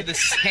should do the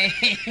same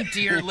to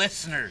your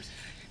listeners.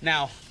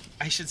 Now,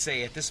 I should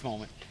say at this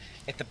moment,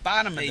 at the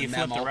bottom of Hey, the you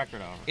flipped memo the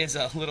record over. is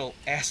a little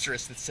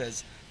asterisk that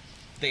says,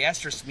 the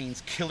asterisk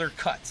means killer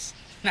cuts.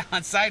 Now,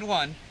 on side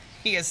 1,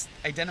 he is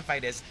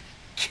identified as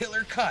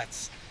killer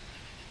cuts.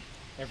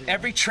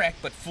 Every track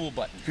but Full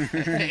Button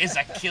is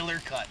a killer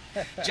cut.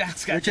 John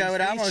Scott, Which I would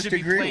they almost should be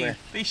agree playing- with.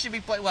 They should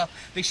be playing. Well,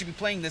 they should be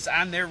playing this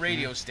on their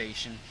radio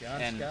station, John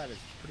and Scott is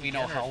pretty we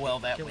know how generous well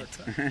with that killer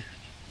went. cut.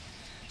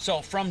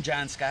 So from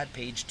John Scott,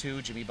 page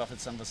 2, Jimmy Buffett,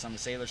 Son of a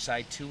Sailor,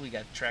 side 2, we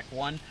got track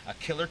 1, A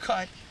Killer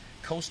Cut,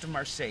 Coast of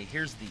Marseille.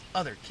 Here's the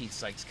other Keith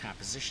Sykes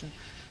composition.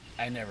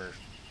 I never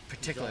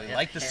particularly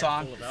liked the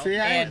song. See,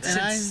 I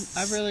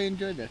since- really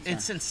enjoyed that song.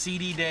 And since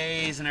CD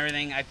days and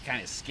everything, I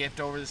kind of skipped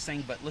over this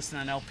thing, but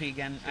listening on LP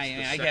again, I the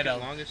get second a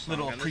longest song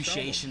little on this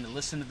appreciation to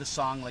listen to the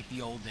song like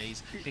the old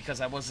days,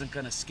 because I wasn't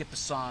going to skip a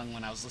song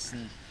when I was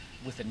listening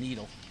with a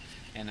needle,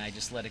 and I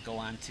just let it go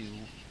on to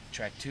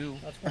track 2.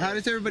 How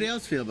does everybody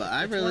else feel about it?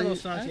 I It's really one of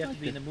those songs I you have liked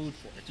to be in it. the mood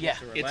for. It's Yeah.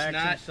 just a It's relaxing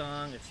not-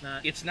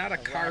 song. It's not a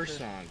car rocker.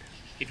 song.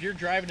 If you're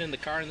driving in the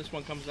car and this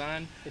one comes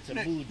on, It's a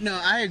mood. No,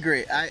 I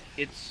agree.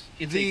 it's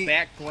The- a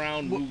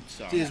background mood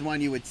song. This is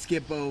one you would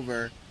skip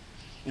over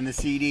in the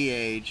CD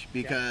age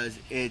because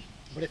it.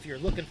 But if you're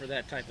looking for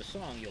that type of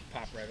song, you'll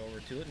pop right over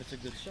to it, and it's a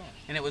good song.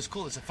 And it was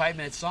cool. It's a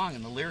 5-minute song,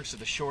 and the lyrics are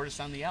the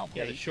shortest on the album.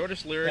 Yeah, the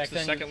shortest lyrics, Back the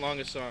then second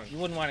longest song. You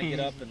wouldn't want to get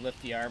up and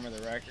lift the arm of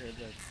the record,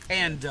 the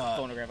And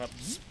phonograph up.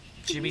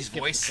 Jimmy's skip the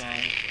voice, song.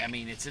 I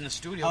mean, it's in the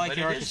studio, I like but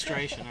the it is.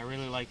 orchestration. I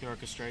really like the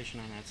orchestration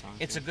on that song.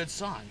 It's too. a good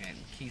song, and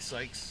Keith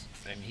Sykes,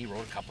 I mean, he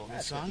wrote a couple of good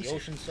It's got songs. the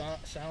ocean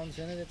sounds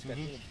in it. It's got Mhm.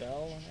 a little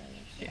bell and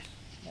that.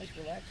 It's nice,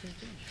 relaxing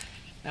tune.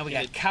 Now we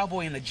got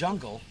Cowboy in the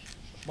Jungle.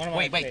 One of my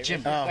Wait, favorites.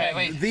 Jim. Oh,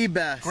 Wait. the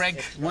best.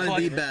 Greg, one of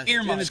the best.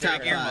 Earmuffs, in the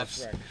top Greg,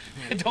 earmuffs. five.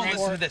 Right. Don't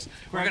listen to this.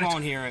 Greg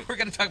won't hear it. We're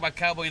going to talk about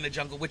Cowboy in the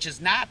Jungle, which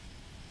is not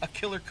a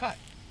killer cut.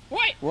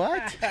 What?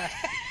 What?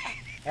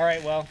 All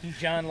right, well,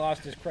 John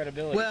lost his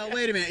credibility. Well,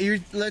 wait a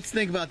minute. Let's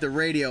think about the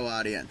radio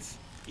audience.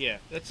 Yeah,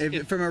 that's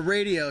From a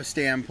radio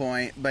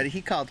standpoint, but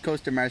he called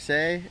Costa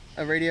Marseille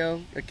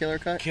a killer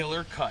cut.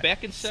 Killer cut.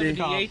 back in See?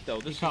 '78 though.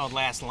 He This called is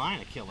Last Line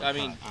a killer I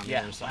mean, cut on yeah,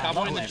 the other side. Cowboy I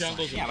love in the Last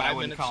Jungle's a Line. Yeah, but I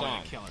wouldn't 5-minute call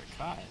song. it a killer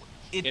cut.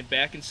 and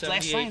back in Last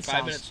 '78, Line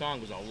 5-minute sounds-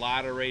 song was a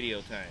lot of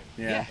radio time.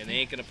 Yeah. And they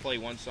ain't gonna play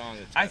one song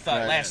that's I thought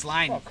Right. Last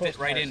Line Well, fit Coast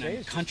right in Marseille a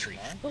is country.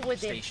 good song. But would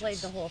they have stations. played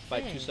the whole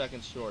by thing? 2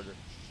 seconds shorter.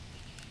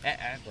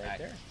 Right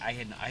there.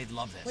 I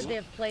love that Would song. they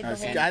have played the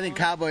whole I think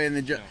song? Cowboy in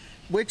the No.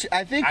 which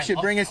I think I should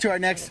love bring us to our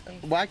Cowboy. next.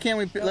 Why can't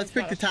we? Really Let's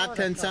pick the got a top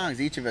shorter 10 cut.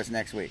 songs each of us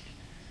next week.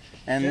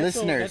 And That's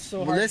so listeners,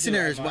 hard to do.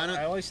 listeners, why I don't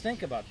always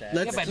think about that.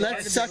 let's but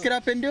let's suck it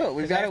up and do it.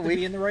 We've Because I got a have to be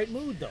week. in the right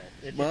mood, though.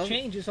 It Well-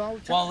 changes all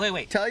the time. Well,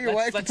 wait. Tell your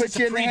wife to let's- put it's a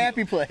you in the preview.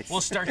 happy place.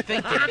 We'll start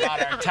thinking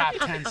about our top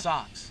 10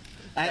 songs.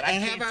 But I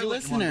and can't have our do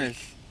it in one listeners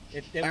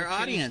week. It our would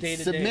change audience day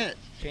to submit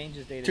day.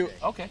 Changes day to to- day.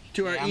 Okay.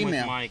 to our Yeah, I'm email.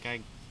 with Mike. I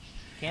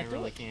Can't do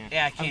really it. can't.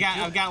 Yeah, I can't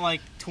do I've it. got like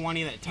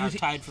 20 that are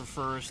tied for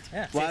first.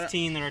 Yeah. Why don't-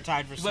 15 that are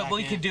tied for second. Well,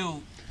 we could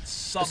do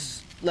sub.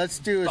 Let's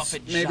do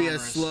Buffett maybe a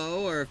genres.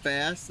 slow or a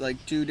fast,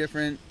 like 2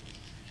 different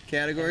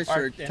categories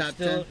for And top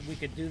still, 10. we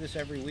could do this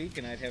every week,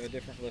 and I'd have a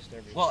different list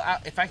every week. Well,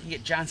 if I can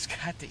get John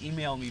Scott to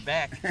email me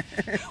back,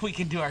 we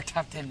can do our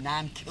top 10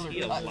 non-killer Is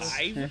he cuts.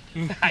 alive?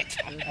 I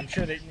don't- I'm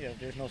sure that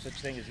there's no such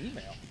thing as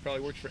email.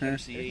 Probably works for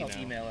There's MCA no now.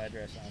 email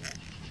address on that.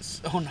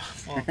 Oh no!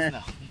 Well, no.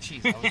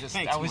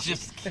 Jeez, I was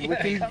just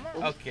kidding. Come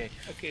on. Okay.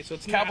 Okay, so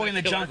it's Cowboy not in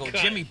a the killer Jungle. cut.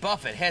 Jimmy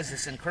Buffett has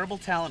this incredible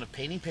talent of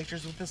painting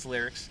pictures with his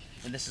lyrics,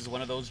 and this is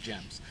one of those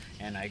gems.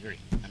 And I agree.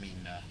 I mean,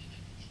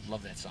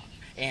 love that song.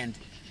 And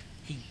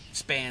he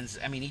spans.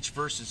 I mean, each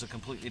verse is a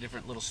completely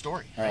different little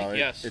story. Right? Oh,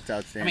 Yes. it's I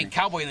outstanding. mean,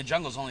 Cowboy in the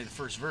Jungle is only the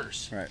first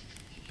verse, Right.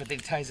 but then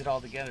he ties it all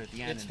together at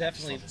the end. It's and I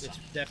just definitely,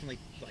 love that song.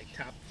 like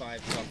top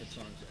 5 Buffett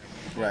songs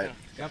ever. Right.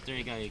 Yep, there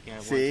you go. You got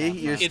one See, top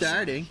you're five. It's-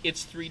 starting.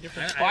 It's 3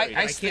 different Well, stories.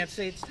 I I stick- can't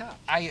say it's top.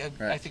 I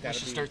Right. think we Gotta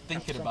should be start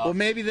thinking top about. Well,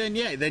 maybe then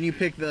you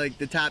pick the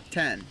top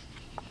 10.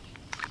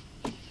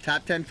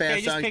 Top 10 fast Yeah,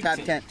 just songs, pick top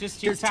t- 10.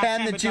 just your There's top 10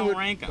 10, that but you don't would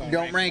rank 'em.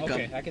 don't rank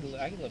Okay, them. I can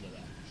live with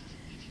that.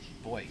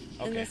 Boy.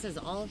 And Okay. this is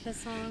all of his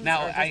songs?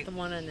 Now, or just I- the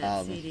one on all that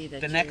of them. CD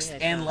that The you next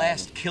had and downloaded?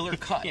 last killer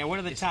cut. Yeah, what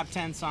are the top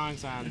 10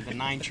 songs on the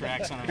 9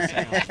 tracks on our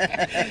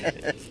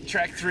sale?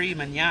 Track 3,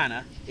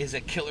 Manana, is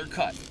a killer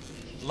cut.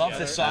 Love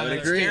this song. I would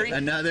It's agree. very,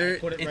 Another.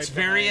 Put it it's right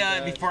very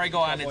behind, before I go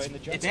on, Cowboy it's in the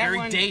Jungle. it's That very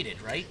one-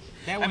 dated, right?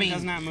 That I one mean,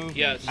 does not move.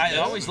 Yes. me. I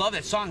always love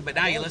that song, but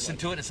now you listen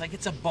to it, it's like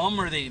it's a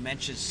bummer that he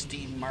mentions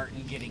Steve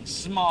Martin getting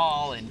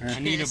small and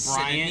Anita Kiss and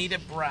Bryant. Anita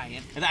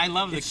Bryant. And I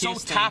love the It's Kiss so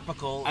thing.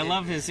 topical. I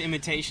love his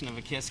imitation of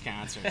a Kiss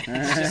concert.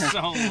 It's just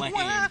so lame.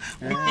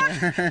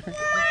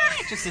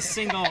 Just a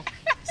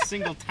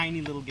single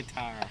tiny little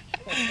guitar.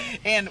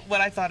 And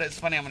what I thought is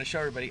funny, I'm going to show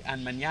everybody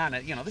on Manana.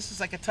 You know, this is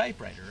like a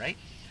typewriter, right?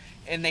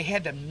 And they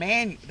had to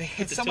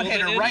someone had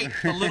tilde to in? write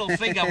the little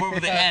thing over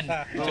the end.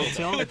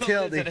 tilde?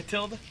 Tilde. Is it a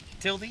tilde?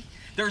 Tilde?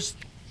 There's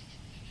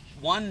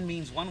one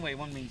means one way,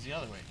 one means the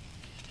other way.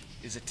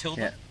 Is it tilde?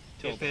 Yeah.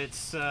 If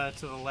it's to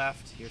the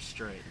left, you're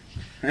straight.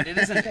 It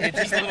isn't. It's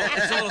just a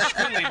little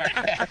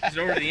squiggly. Is it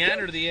over to the N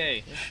or to the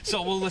A?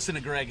 So we'll listen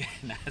to Greg.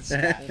 Not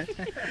Scott.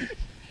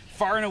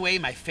 Far and away,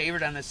 my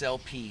favorite on this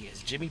LP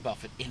is Jimmy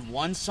Buffett in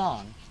one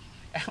song.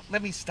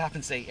 Let me stop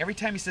and say, every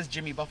time he says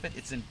Jimmy Buffett,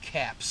 it's in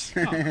caps.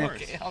 Oh, of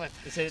course. Okay,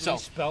 Is it at So-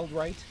 least spelled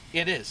right?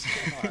 it is.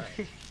 All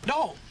right.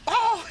 No.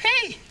 Oh,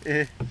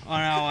 hey! Oh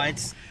no,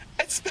 it's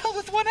It's spelled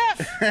with one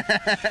F.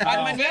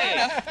 On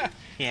Manana.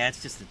 Yeah,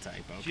 it's just a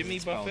typo. 'cause Jimmy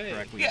it's spelled Buffet.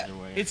 correctly Yeah, other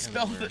way, it's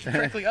spelled everywhere.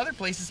 correctly other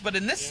places, but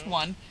in this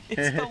one,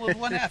 it's spelled with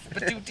one F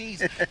but two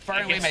T's. Far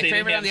and away, guess my they didn't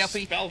favorite on the have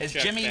LP spell is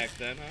check Jimmy back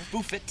then, huh?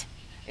 Buffett.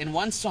 In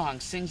one song,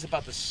 sings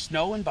about the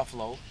snow in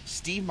Buffalo,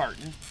 Steve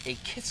Martin, a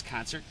Kiss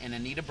concert, and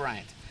Anita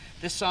Bryant.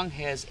 This song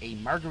has a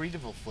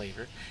Margaritaville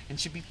flavor and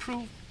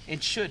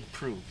should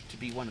prove to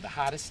be one of the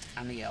hottest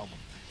on the album.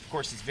 Of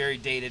course, it's very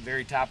dated,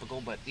 very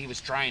topical, but he was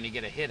trying to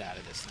get a hit out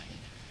of this thing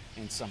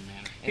in some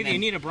manner. Hey, And the then-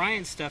 Anita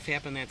Bryant stuff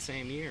happened that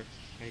same year.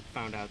 I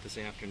found out this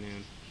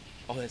afternoon.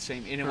 oh, that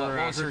same. And Her, what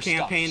was her her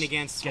campaign stuff?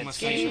 against She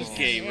homosexuals. was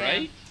gay,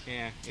 right?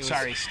 Yeah. It was,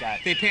 Sorry, Scott.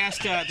 They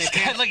passed. They Scott,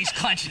 passed. look, he's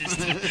clenching his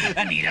teeth.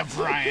 Anita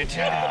Bryant.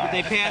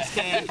 They passed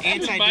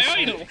anti. My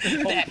idol.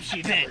 That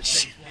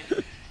bitch.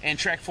 And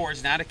track 4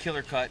 is not a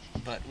killer cut,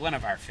 but one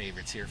of our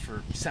favorites here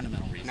for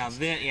sentimental reasons.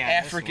 Now, yeah,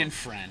 African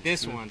this one. Friend.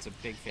 This one's a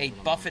big A favorite. of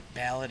mine. Buffett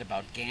ballad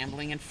about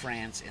gambling in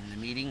France and the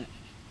meeting.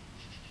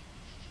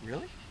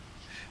 Really?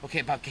 Okay,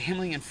 about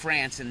gambling in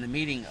France and the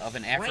meeting of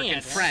an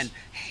African France? friend.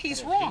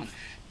 He's wrong.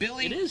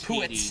 Billy It is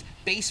Puit's Haiti.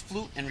 bass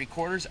flute and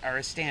recorders are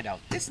a standout.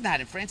 This is not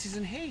in France, he's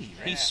in Haiti,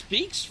 right? He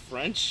speaks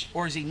French.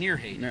 Or is he near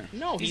Haiti? No.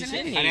 No, he's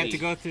in Haiti. I'd have to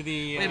go through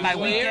the. With my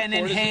Well, weekend in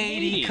airport is in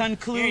Haiti Haiti.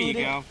 concluded.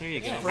 There you go. There you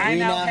go. I We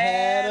now now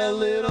had a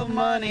little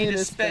money to spend.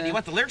 You spend.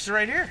 want the lyrics are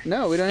right here?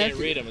 No, we don't have Can't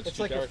to. read him. It's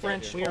too like a dark out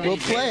French- here. We'll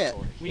play it.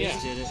 We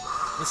just did it.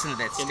 Listen to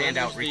that And then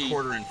standout there's the-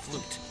 recorder and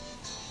flute.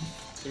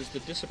 There's the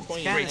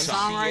disappointing Kind of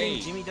songwriting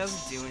MCA. Jimmy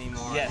doesn't do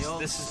anymore. Yes, the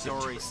old this is the-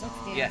 story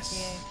song.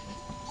 Yes.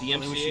 The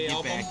Maybe we should MCA get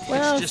album. back.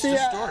 Well, just see,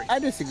 a story. I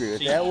disagree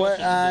with So that. you What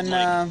closer to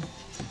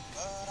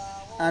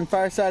the on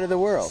Far Side of the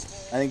World?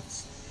 I think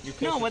You're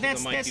closer No, to but the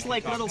that's mic, you can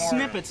like talk little more.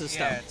 snippets of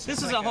Yeah, stuff. it's This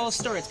is like a whole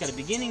story. It's got a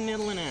beginning,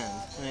 middle, and end,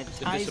 and it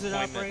ties it up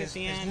disappointment. right at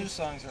the His new end.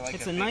 songs are like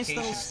It's a a nice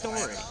vacation little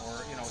story.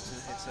 Or, you know,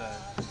 it's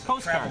a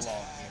Postcards. travel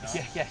log, you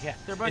know? Yeah.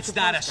 They're a bunch It's of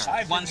not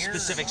postcards. one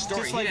specific story.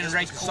 Just He like didn't this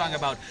write the song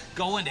about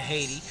going to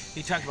Haiti.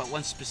 He talked about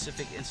one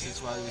specific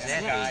instance while he was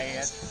at Guy Haiti.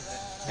 at-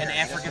 An he doesn't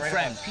African write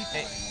friend. about people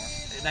Hey,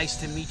 anymore. nice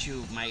to meet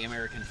you, my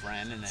American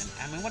friend. And then,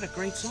 I mean, what a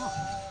great song.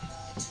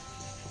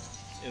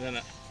 And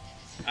then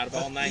out of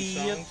all 9 the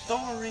songs,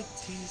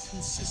 authorities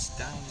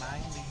insist on my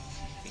leaving.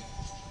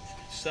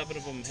 7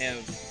 of them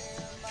have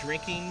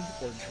drinking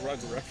or drug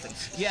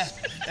references. Yeah,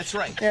 that's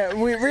right. yeah,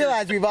 we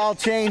realize we've all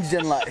changed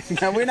in life.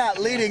 Now, we're not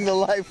leading the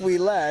life we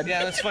led.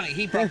 Yeah, that's funny.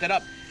 He brought that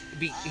up.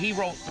 He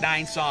wrote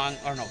 7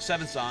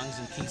 songs,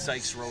 and Keith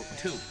Sykes wrote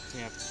 2.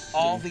 Yeah.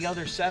 All the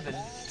other 7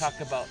 talk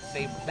about,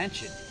 they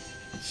mentioned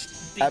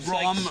Steve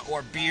rum Sykes-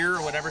 or beer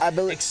or whatever, I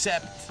believe-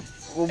 except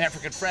Well,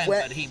 African Friend,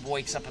 when- but he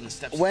wakes up on the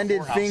steps When of the did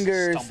courthouse and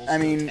Fingers? stumbles I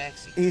to a mean,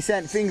 taxi. he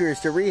sent Fingers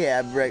to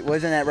rehab, right?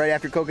 Wasn't that right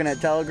after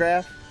Coconut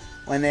Telegraph,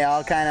 when they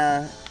all kind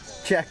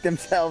of checked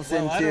themselves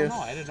Well, I don't into?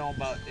 know. I didn't know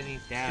about any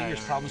Yeah, Fingers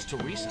I problems till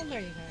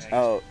recently.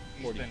 Oh,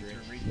 He's been through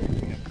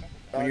rehab.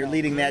 when you're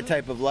leading that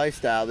type of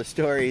lifestyle, the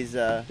stories,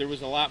 There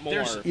was a lot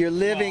more. you're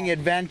living Well,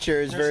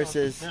 adventures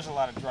versus. There's a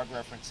lot of drug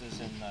references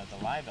in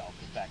the live album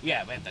back then.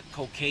 Yeah, but the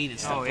cocaine and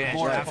stuff. Oh, yeah, but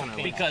more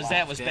definitely. because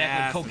that was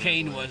back when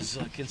cocaine Definitely. was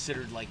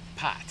considered like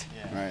pot,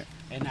 Yeah. Right.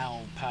 and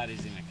now pot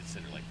isn't even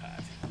considered like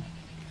pot.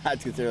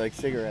 That's because they're like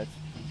cigarettes.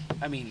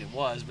 I mean, it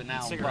was, but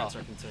now Cigarettes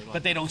well, are considered like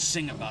but they don't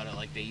sing about it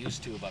like they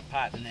used to about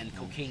pot. And then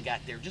cocaine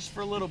got there just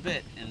for a little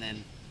bit, and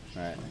then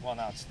Right. Well,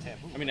 now it's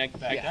taboo. I mean, I-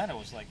 back yeah. then it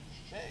was like,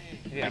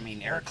 hey, I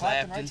mean, Eric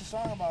Clapton Clapton. writes a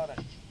song about it.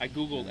 I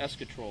googled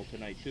Escatrol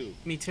tonight too,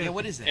 Me too. Yeah,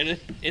 what is that? and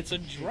it's a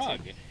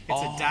drug. It's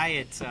Oh. a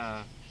diet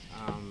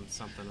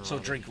something. or So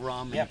other. drink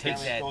rum Yeah, and take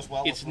apparently that. it goes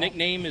well Its with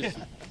nickname is.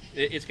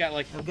 It's got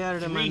like I've got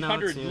it in my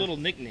 300 notes here. little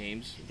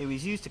nicknames. It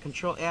was used to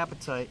control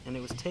appetite, and it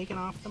was taken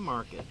off the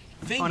market.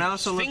 Fingers, and I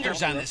also looked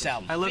Fingers up- on this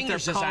album. I looked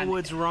Fingers at is on-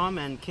 Colwood's Rum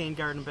and Cane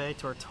Garden Bay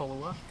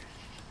Tortola.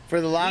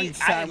 For the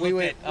longest I time, we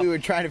looked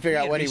would try to figure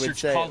out had what he would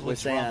researched say Caldwell's was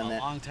saying rum on a that.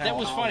 long time That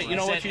was ago. funny. You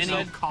know Is what that you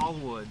any- said?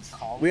 Colwood's.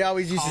 We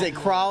always used to say,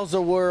 "Crawls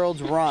the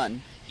world's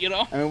run." You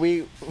know, I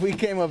mean, we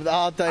came up with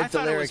all I types of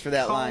thought it lyrics was for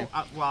that called- line.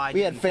 well, I We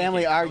had didn't think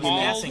family it. I arguments.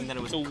 was guessing that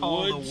it was The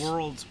called Woods. the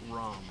world's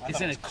rum.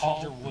 Isn't it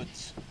called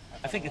Woods?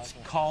 I think it's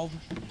called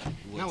Woods.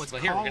 No, it's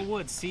But here, we're gonna-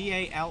 Colwood.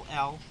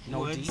 C-A-L-L. No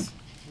Woods. D?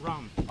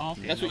 Rum. Oh,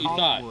 okay. that's what you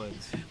thought.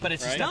 Woods. But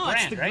it's just Right? a No, brand,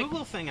 it's the right?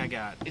 Google thing I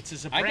got. It's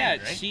as a I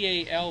brand, got right?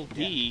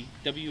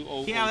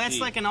 CALDWOOD. Yeah, that's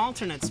like an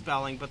alternate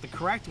spelling, but the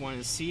correct one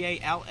is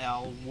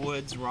C-A-L-L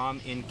Woods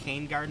Rum in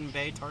Cane Garden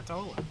Bay,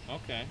 Tortola.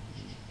 Okay.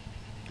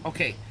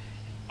 Okay.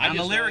 I On the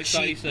just lyric always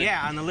thought sheet- you said-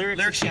 Yeah, on the lyrics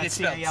Lyric it's sheet got it's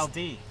spelled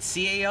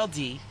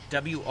C-A-L-D.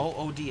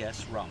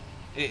 CALDWOODS rum.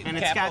 And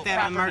it's got that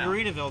on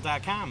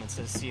Margaritaville.com. It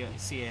says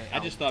C-A-L-D. I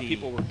just thought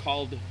people were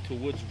called to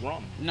Woods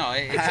Rum. No,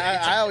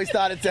 I always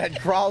thought it said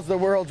 "Crawls the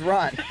world's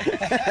run."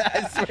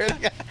 I swear to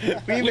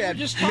God. We've were had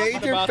just talking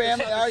major about this.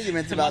 family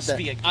arguments about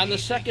that. On the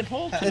second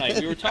hole tonight,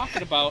 we were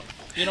talking about,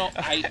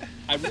 I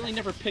really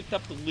never picked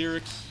up the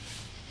lyrics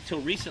till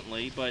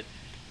recently, but,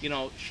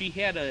 she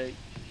had a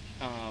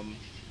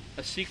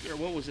secret,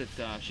 what was it?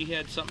 She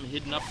had something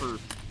hidden up her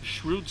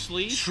shrewd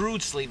sleeve.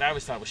 Shrewd sleeve. I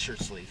always thought it was shirt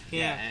sleeve.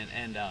 Yeah.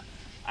 And I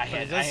But it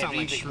had. does I sound had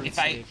like even, shrewd if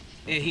I sleeve.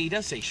 He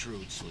does say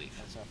shrewd sleeve,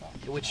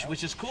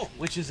 which is cool.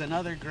 Which is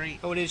another great.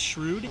 Oh, it is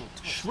shrewd.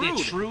 It's shrewd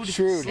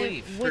Shrewd.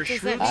 sleeve. What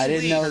does that I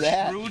didn't know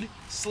that. Shrewd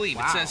sleeve.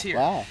 Wow. It says here.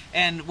 Wow.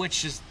 And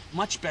which is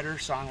much better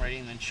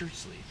songwriting than shirt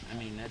sleeve. I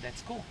mean,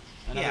 that's cool.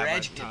 Another Yeah, but,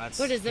 adjective. no, it's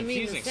What does it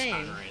mean the confusing same?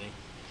 songwriting.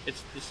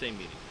 It's the same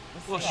meaning.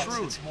 Well,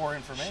 shrewd. It's more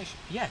information.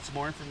 Yeah, it's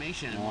more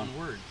information in one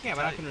word. Yeah,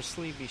 but how can her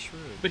sleeve be shrewd?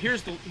 But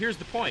here's the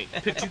point.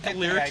 Pick up the the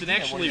lyrics and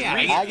idea, actually yeah,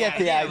 read I it. get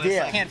the Yeah, it's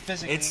idea. You can't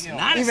physically. It's you know,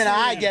 not. Even a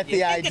I sleeve. get the You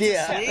think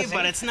idea. It's a sleeve,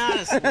 but it's not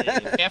a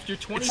sleeve. After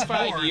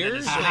 25 more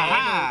years, than or a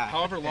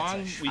however long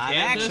we've I'm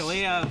had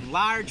actually this, a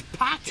large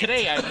pocket.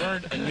 today I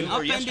learned a new,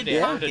 or Upended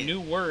yesterday I learned a pocket. new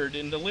word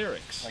in the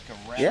lyrics. like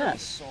a rat Yeah.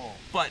 soul.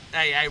 But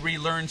I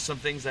relearned some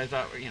things I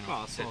thought,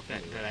 Well, it's okay.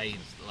 that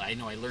I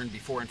know I learned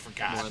before and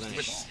forgot. More than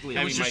But sleeve.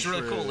 it was just Maybe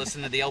really my cool. true-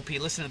 Listen to the LP,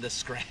 listen to the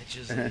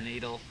scratches of the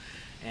needle,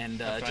 and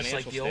just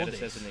like Financial the old status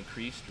days. hasn't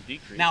increased or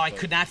decreased. Now I but-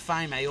 could not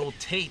find my old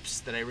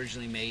tapes that I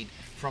originally made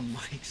from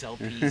Mike's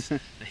LPs.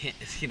 The hint,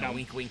 Now,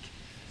 wink, wink.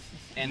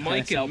 And Mike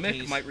Mike's and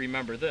LPs. Mick might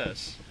remember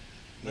this.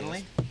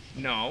 Literally?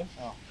 No,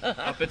 Oh.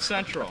 up at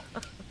Central.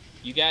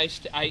 You guys,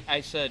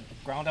 I said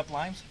Ground up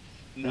limes?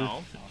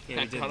 no. Yeah, we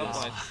Not did cut up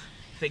this. lines.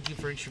 Thank you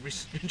for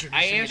introducing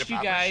I me asked to you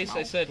Papa guys.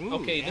 I Schmo. said, Ooh,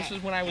 okay, yeah. this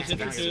is when I was That's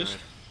very introduced,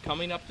 good.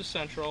 coming up to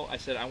Central. I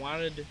said I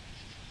wanted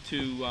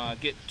to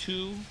get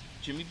 2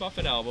 Jimmy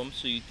Buffett albums,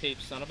 so you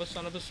tape "Son of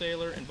a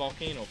Sailor" and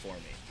 "Volcano" for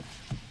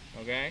me.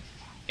 Okay,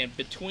 and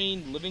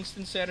between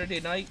Livingston Saturday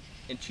Night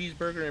and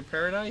Cheeseburger in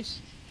Paradise,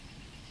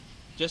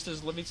 just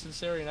as Livingston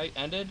Saturday Night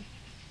ended,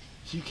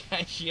 you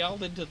guys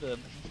yelled into the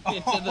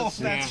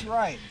That's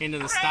right. Into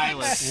the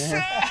stylus.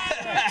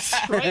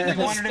 right into the Wondered if it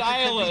could be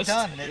stylus.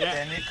 done,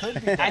 and it could be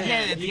done. I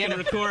had it at the You end can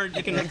of record.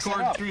 You can Mix it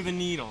record up. through the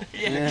needle.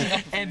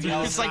 Yeah. And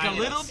Yeah. it's like a Silence.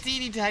 little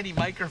teeny tiny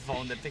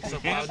microphone that picks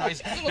up loud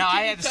noise. Little Now I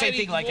teeny had the same tiny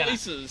thing like on a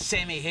voices.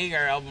 Sammy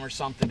Hagar album or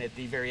something at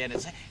the very end.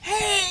 It's like,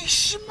 hey,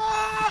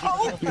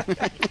 Schmo!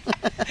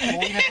 Well,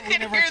 we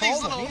never Hear these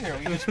told them little- either.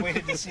 We just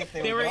waited to see if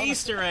they They were were gonna.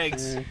 Easter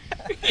eggs.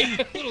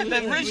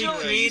 The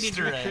original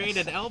Easter We eggs.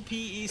 created LP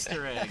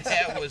Easter eggs.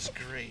 That was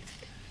great.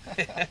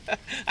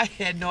 I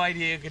had no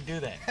idea you could do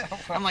that.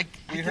 I'm like,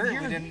 I We could heard.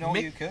 hear We didn't know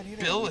Mick, you could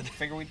either. Bill We and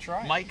figured we'd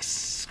try. Mike's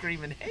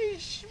screaming, hey,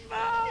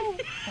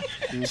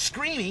 Schmo!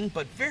 Screaming,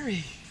 but very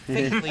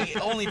faintly,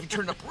 only if you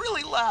turned up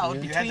really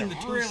loud You had between to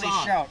the two really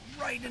songs. shout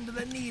right into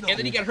the needle. And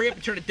then you gotta hurry up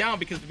and turn it down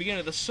because the beginning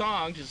of the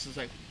song just is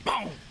like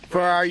boom. For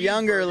our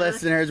younger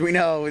listeners, we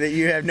know that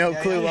you have no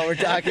clue what we're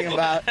talking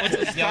about.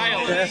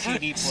 Stylus.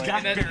 CD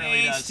Scott player. barely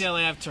They does. still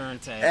have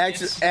turntables.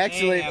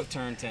 Actually, they have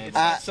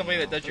turntables. Somebody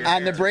that does your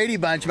on the hair. Brady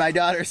Bunch, my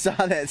daughter saw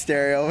that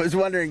stereo. I was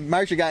wondering,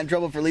 Marcia got in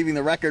trouble for leaving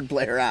the record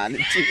player on.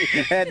 And she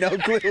had no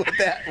clue what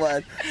that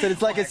was. Said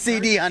it's like a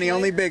CD, honey,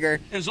 only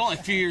bigger. It was only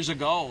a few years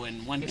ago,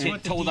 and one It's kid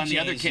what the told on the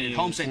DJs other kid at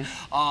home use. saying,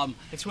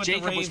 It's what the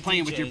Jacob was rave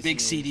playing with your DJs big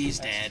use.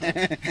 CDs,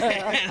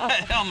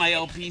 Dad. On my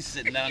LP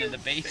sitting down in the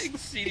Big basement.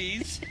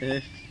 CDs.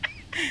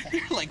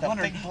 Like, The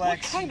wondering, big what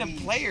black kind of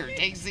CDs. player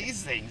takes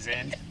these things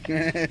in?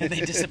 And they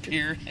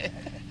disappeared.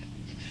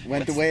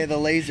 Went the way of the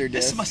laser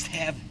This disc. must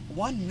have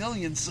 1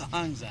 million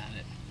songs on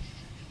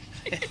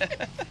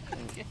it.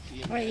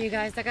 All right, you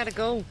guys, I gotta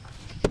go.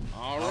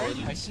 All right.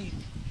 I see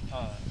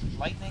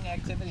lightning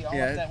activity all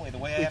Yeah, up that way. The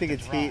way I We have think to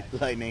it's drive.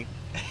 heat lightning.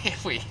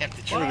 We have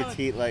to I try. think it's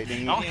heat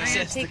lightning. Oh, Yeah.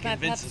 just to Take my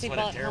convince us Pepsi what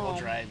a bottle terrible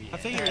home. drive he I had.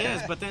 figure it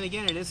is, but then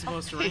again, it is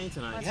supposed to rain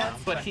tonight. Yeah,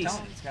 but I'm he's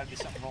telling you, it's got to be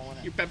something rolling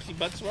in. Your Pepsi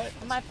butt sweat.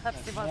 My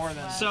Pepsi More was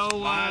than- So,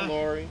 Bye,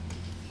 Lori.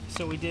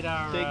 so we did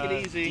our Take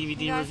it easy.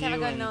 DVD You guys have a review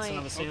good and night. Son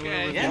of a Sailor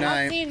Okay. review. Good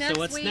night. See you next So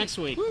what's week. next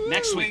week?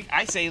 Next week,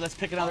 I say let's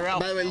pick another By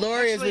album. the way,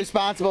 Lori is Actually,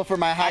 responsible for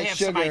my I high have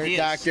some sugar, ideas.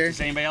 doctor.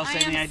 Does anybody else I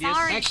have any am ideas?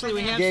 sorry. Actually,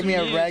 we have Gave some me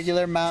a news.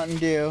 regular Mountain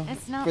Dew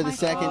It's not for the my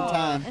second fault.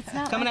 time. It's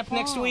not Coming my up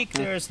next fault. week,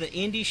 there's the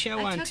Indie Show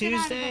I on took it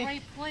out of the Tuesday,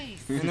 right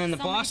place. and then the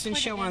Somebody Boston put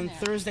it Show in on there.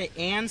 Thursday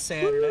and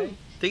Saturday,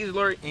 Take it,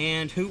 Lori.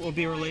 and Hoot will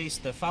be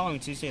released the following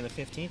Tuesday, the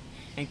 15th.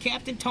 And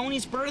Captain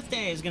Tony's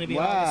birthday is going to be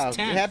Wow. August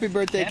 10th. Happy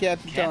birthday,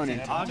 Captain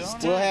Tony. August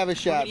 10th. We'll have a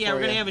shot Yeah, for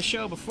we're going to you. have a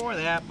show before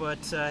that, but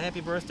happy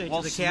birthday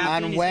Well, to the on Captain.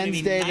 He's gonna be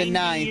Wednesday the 90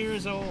 9th.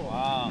 years old.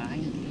 Wow.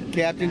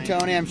 Captain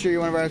Tony, I'm sure you're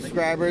one of our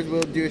subscribers.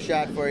 We'll do a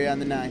shot for you on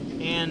the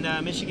 9th.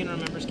 And Michigan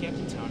remembers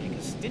Captain Tony,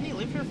 because didn't he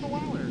live here for a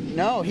while? Or?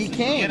 No, he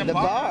came. had a The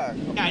bar. bar.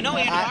 Yeah, I know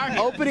he had a bar here.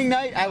 Opening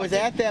night, I was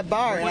at that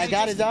bar and I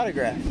got his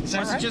autograph. Is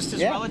that Was it right? just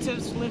his Yeah.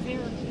 relatives live here?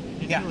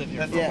 Did Yeah, he live here?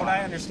 that's Yeah. what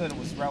I understood. It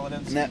was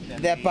relatives. And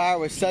that bar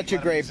was such a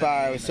great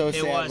bar. I was so It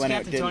sad was. when it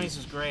Captain didn't. Tony's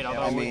was great,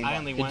 although I I, mean-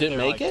 only It went didn't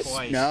there make like it?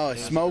 twice. No, It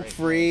was smoke great.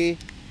 free.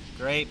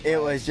 Great.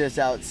 It was just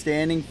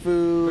outstanding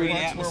food. Great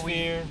That's where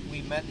atmosphere.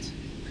 we met.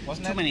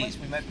 Wasn't Too that many- the place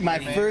we met? My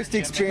Peter Mayer, first Jim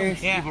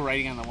experience- Nichols? People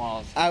writing on the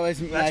walls. My That's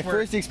where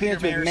first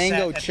experience Peter with Mayer mango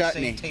sat at the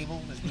chutney. same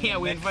table as me Yeah,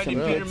 and we Nick. invited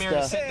Some Peter good Mayer to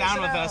stuff. sit down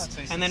Sit with down. us,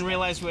 So he and then sits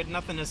realized we had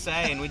nothing to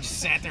say, and we just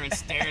sat there and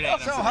stared at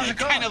So how's him. it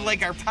going? Kind of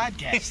like our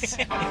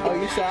podcast. Oh,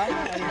 you saw it?